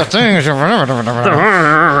anyway. okay.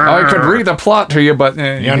 I could read the plot to you, but he's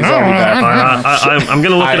already back. I'm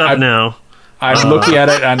going to look it up now. I'm looking at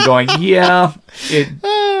it and I'm going, yeah, it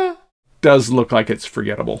does look like it's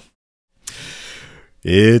forgettable.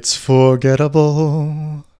 It's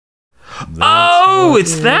forgettable. Oh,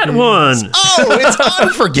 it's that one. Oh, it's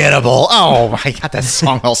unforgettable. Oh, I got that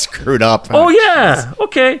song all screwed up. Oh, yeah.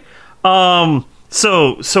 Okay.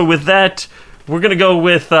 So with that, we're going to go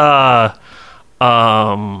with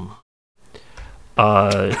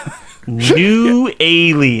New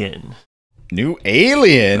Alien. New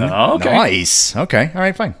Alien. Okay. Nice. Okay. All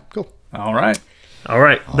right, fine. Cool. All right. All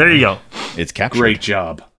right, there you go. It's captured. Great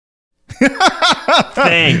job.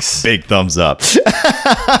 Thanks. Big thumbs up.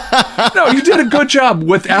 No, you did a good job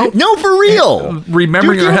without No, for real.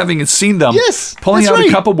 remembering Dude, or having seen them. Yes, Pulling that's out right.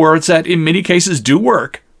 a couple words that in many cases do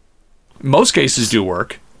work. Most cases do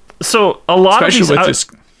work. So a lot Especially of with these,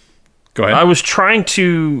 this. Go ahead. I was trying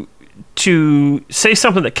to say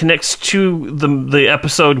something that connects to the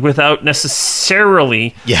episode without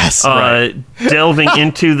necessarily Yes. delving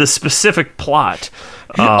into the specific plot.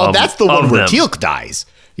 Oh, that's the one of where them. Teal'c dies.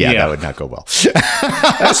 Yeah, Yeah. that would not go well.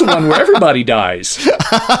 That's the one where everybody dies.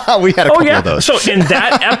 We had a couple of those. So in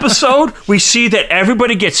that episode, we see that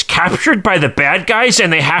everybody gets captured by the bad guys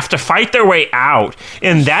and they have to fight their way out.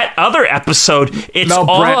 In that other episode, it's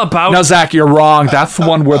all Brent, about. No, Zach, you're wrong. That's the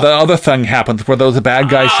one where the other thing happens, where those bad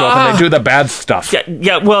guys show up and they do the bad stuff.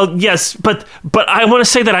 Yeah, well, yes, but I want to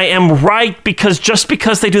say that I am right, because just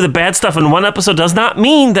because they do the bad stuff in one episode does not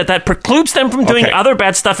mean that precludes them from doing Okay. other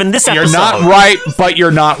bad stuff in this episode. You're not right, but you're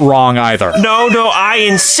not wrong either. No, I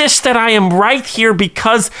insist that I am right here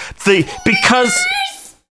because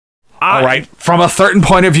All right. From a certain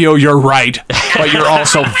point of view, you're right, but you're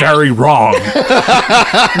also very wrong. No,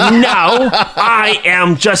 I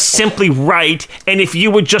am just simply right. And if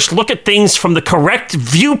you would just look at things from the correct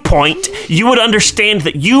viewpoint, you would understand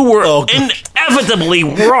that you were inevitably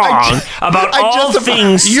wrong about all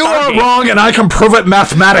things. You are Stargate. wrong, and I can prove it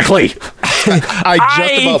mathematically.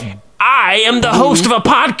 I am the host of a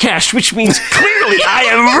podcast, which means clearly I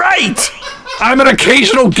am right. I'm an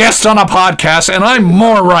occasional guest on a podcast, and I'm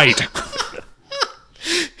more right.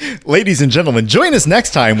 Ladies and gentlemen, join us next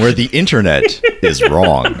time where the internet is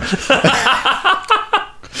wrong.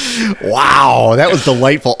 Wow, that was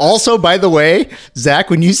delightful. Also, by the way, Zach,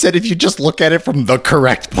 when you said if you just look at it from the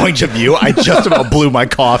correct point of view, I just about blew my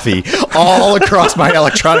coffee all across my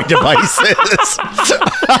electronic devices.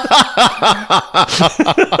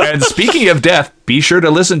 And speaking of death, be sure to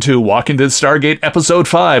listen to Walking to the Stargate Episode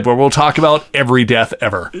 5, where we'll talk about every death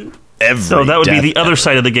ever. So that would be the other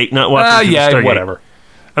side of the gate, not walking through the Stargate. Whatever.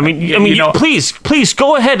 I mean, you know- please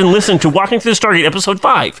go ahead and listen to Walking Through the Stargate Episode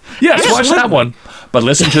 5. Yes, watch that one. But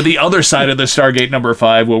listen to the other side of the Stargate number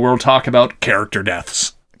 5, where we'll talk about character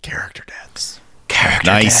deaths. Character deaths.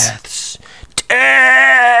 Deaths.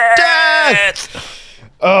 Death!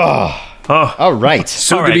 All right.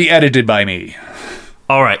 Soon All to right. be edited by me.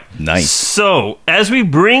 All right. Nice. So, as we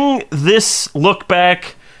bring this look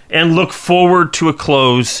back and look forward to a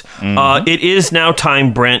close, it is now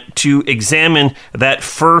time, Brent, to examine that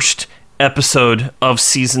first episode of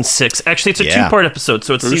season 6. Actually, it's a two-part episode,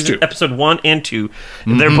 so it's episode 1 and 2.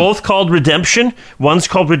 They're both called Redemption. One's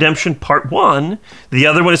called Redemption Part 1. The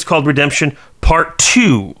other one is called Redemption Part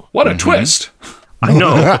 2. What a twist. I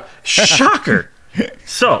know. Shocker.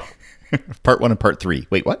 So, Part 1 and Part 3.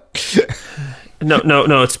 Wait, what?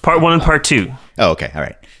 no, it's Part 1 and Part 2. Oh, okay. All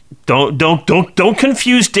right. Don't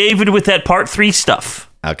confuse David with that Part 3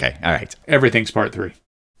 stuff. Okay. All right. Everything's part 3.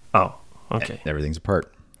 Oh, okay. Everything's a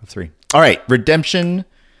part of 3. All right. Redemption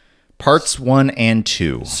Parts 1 and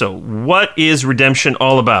 2. So, what is Redemption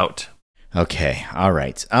all about? Okay. All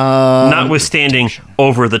right. Notwithstanding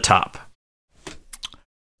over the top.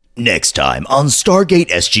 Next time on Stargate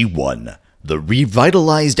SG-1, the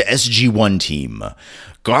revitalized SG-1 team.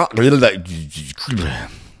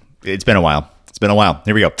 It's been a while.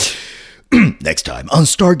 Here we go. Next time on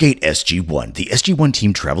Stargate SG-1, the SG-1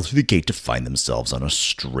 team travel through the gate to find themselves on a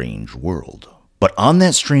strange world. But on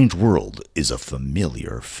that strange world is a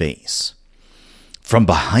familiar face. From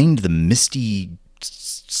behind the misty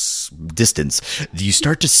distance, you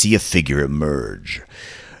start to see a figure emerge.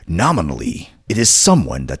 Nominally, it is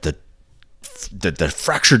someone that the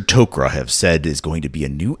fractured Tok'ra have said is going to be a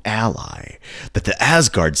new ally, that the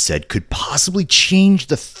Asgard said could possibly change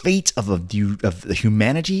the fate of the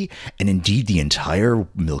humanity and indeed the entire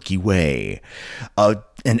Milky Way.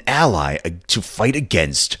 An ally to fight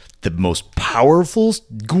against the most powerful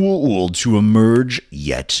Goa'uld to emerge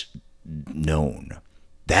yet known.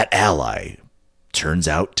 That ally turns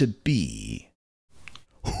out to be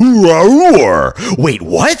Hurarur! Wait,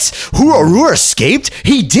 what? Hurarur escaped?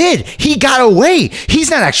 He did! He got away!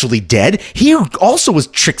 He's not actually dead. He also was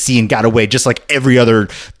tricksy and got away, just like every other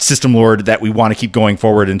system lord that we want to keep going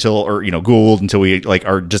forward until, or, Goa'uld, until we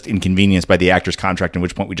are just inconvenienced by the actor's contract, in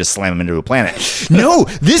which point we just slam him into a planet. No,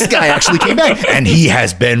 this guy actually came back, and he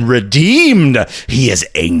has been redeemed. He is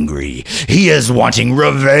angry. He is wanting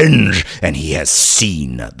revenge, and he has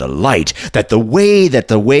seen the light. That the way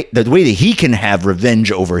that he can have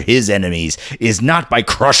revenge over his enemies is not by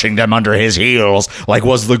crushing them under his heels, like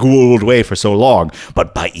was the Goa'uld way for so long,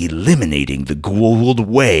 but by eliminating the Goa'uld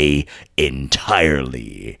way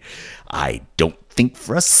entirely. I don't think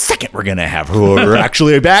for a second we're gonna have her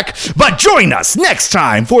actually back, but join us next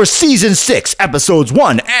time for Season 6, Episodes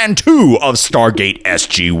 1 and 2 of Stargate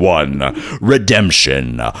SG-1,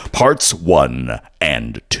 Redemption, Parts 1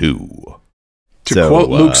 and 2. To quote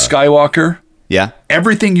Luke Skywalker, yeah,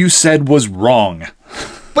 everything you said was wrong.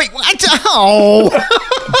 Wait, what? Oh!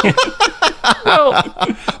 Well,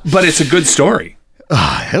 but it's a good story.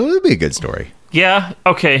 It would be a good story. yeah,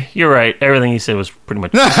 okay, you're right. Everything you said was pretty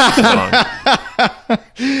much wrong.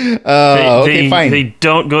 Okay, fine. They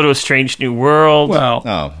don't go to a strange new world. Well,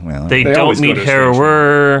 they don't always meet go to a strange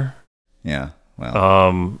Hurarur. Yeah,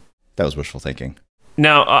 well, that was wishful thinking.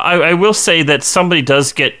 Now, I will say that somebody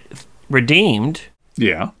does get redeemed.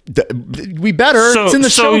 yeah. We better. So, it's in the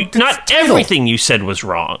so show. not everything you said was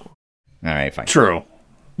wrong. All right, fine. True.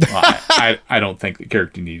 Well, I don't think the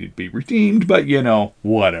character needed to be redeemed, but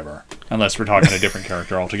whatever. Unless we're talking a different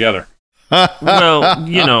character altogether. Well,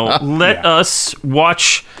 let us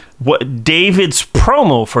watch what David's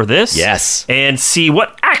promo for this. Yes. And see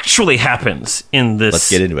what actually happens in this Let's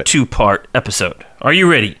get into it. 2-part episode. Are you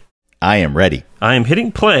ready? I am ready. I am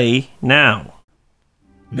hitting play now.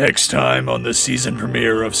 Next time on the season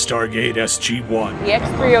premiere of Stargate SG-1. The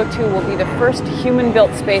X-302 will be the first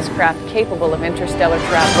human-built spacecraft capable of interstellar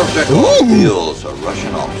travel. Chekhov feels a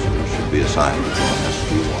Russian officer should be assigned to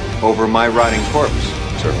SG-1 over my riding corpse,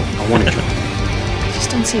 sir. I want to join. I just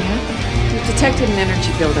don't see it happening. We've detected an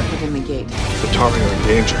energy buildup within the gate. The Tari are in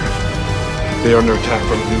danger. They are under attack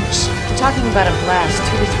from Anubis. We're talking about a blast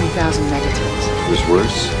 2,000 to 3,000 megatons. This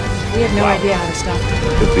worse? We have no idea how to stop it.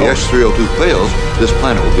 If the X-302 fails, this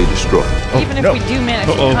planet will be destroyed. Even if we do manage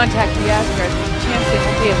to contact the Asgard, there's a chance they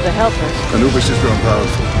won't be able to help us. Anubis is grown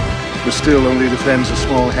powerful, but still only defends a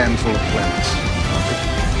small handful of planets.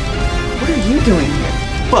 What are you doing here?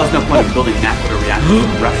 Well, there's no point in building an Aquila reactor in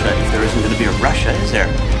Russia if there isn't going to be a Russia, is there?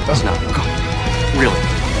 That's not. Really,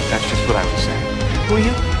 that's just what I was saying. Who are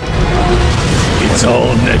you? It's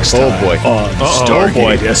all next time on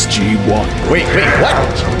Stargate SG-1. Wait,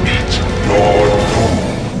 what? To meet your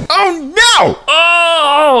doom. Oh, no!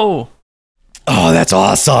 Oh! Oh, that's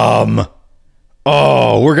awesome.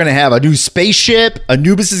 Oh, we're going to have a new spaceship.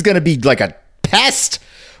 Anubis is going to be like a pest.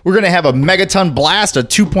 We're going to have a megaton blast, a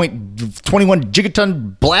 2.21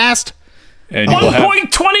 gigaton blast. And you will have,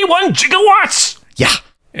 1.21 gigawatts! Yeah.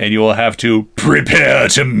 and you will have to prepare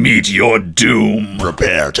to meet your doom.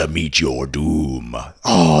 Prepare to meet your doom.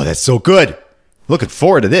 Oh, that's so good. Looking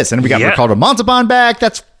forward to this. And we got Ricardo Montalban back.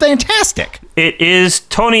 That's fantastic. It is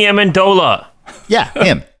Tony Amendola. Yeah,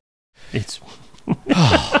 him. It's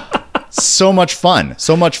so much fun.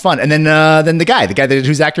 So much fun. And then the guy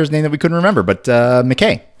whose actor's name that we couldn't remember, but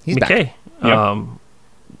McKay. He's McKay. back.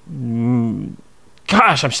 Yep.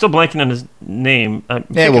 Gosh, I'm still blanking on his name.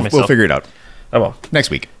 Yeah, we'll figure it out. Oh, well. Next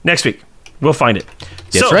week. We'll find it.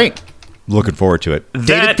 That's right. Looking forward to it.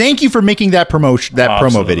 David, thank you for making that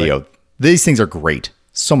promo video. These things are great.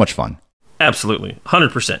 So much fun. Absolutely.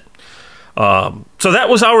 100%. So that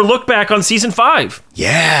was our look back on season 5.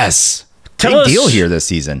 Yes. Big deal here this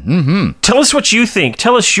season. Mm-hmm. Tell us what you think.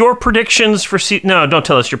 Tell us your predictions for No, don't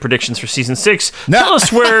tell us your predictions for season 6. No. Tell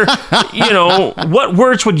us where, what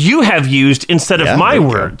words would you have used instead of my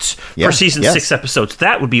words for season 6 episodes.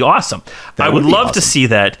 That would be awesome. I would love to see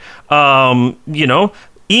that.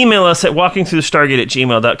 Email us at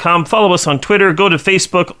walkingthroughthestargate@gmail.com. Follow us on Twitter. Go to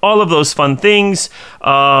Facebook. All of those fun things.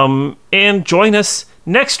 And join us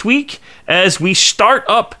next week as we start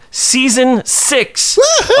up Season 6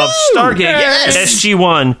 of Stargate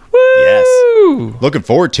SG-1. Woo! Yes. Looking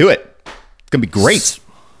forward to it. It's going to be great.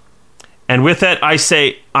 And with that, I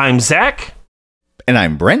say, I'm Zach. And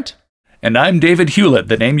I'm Brent. And I'm David Hewlett,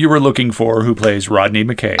 the name you were looking for, who plays Rodney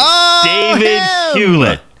McKay. Oh, David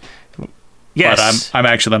Hewlett. Yes. But I'm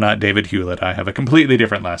actually not David Hewlett. I have a completely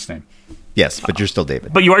different last name. Yes, but you're still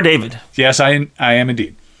David. But you are David. Yes, I am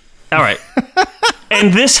indeed. All right.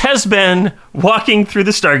 And this has been Walking Through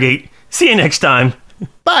the Stargate. See you next time.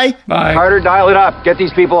 Bye. Bye. Carter, dial it up. Get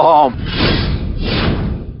these people home.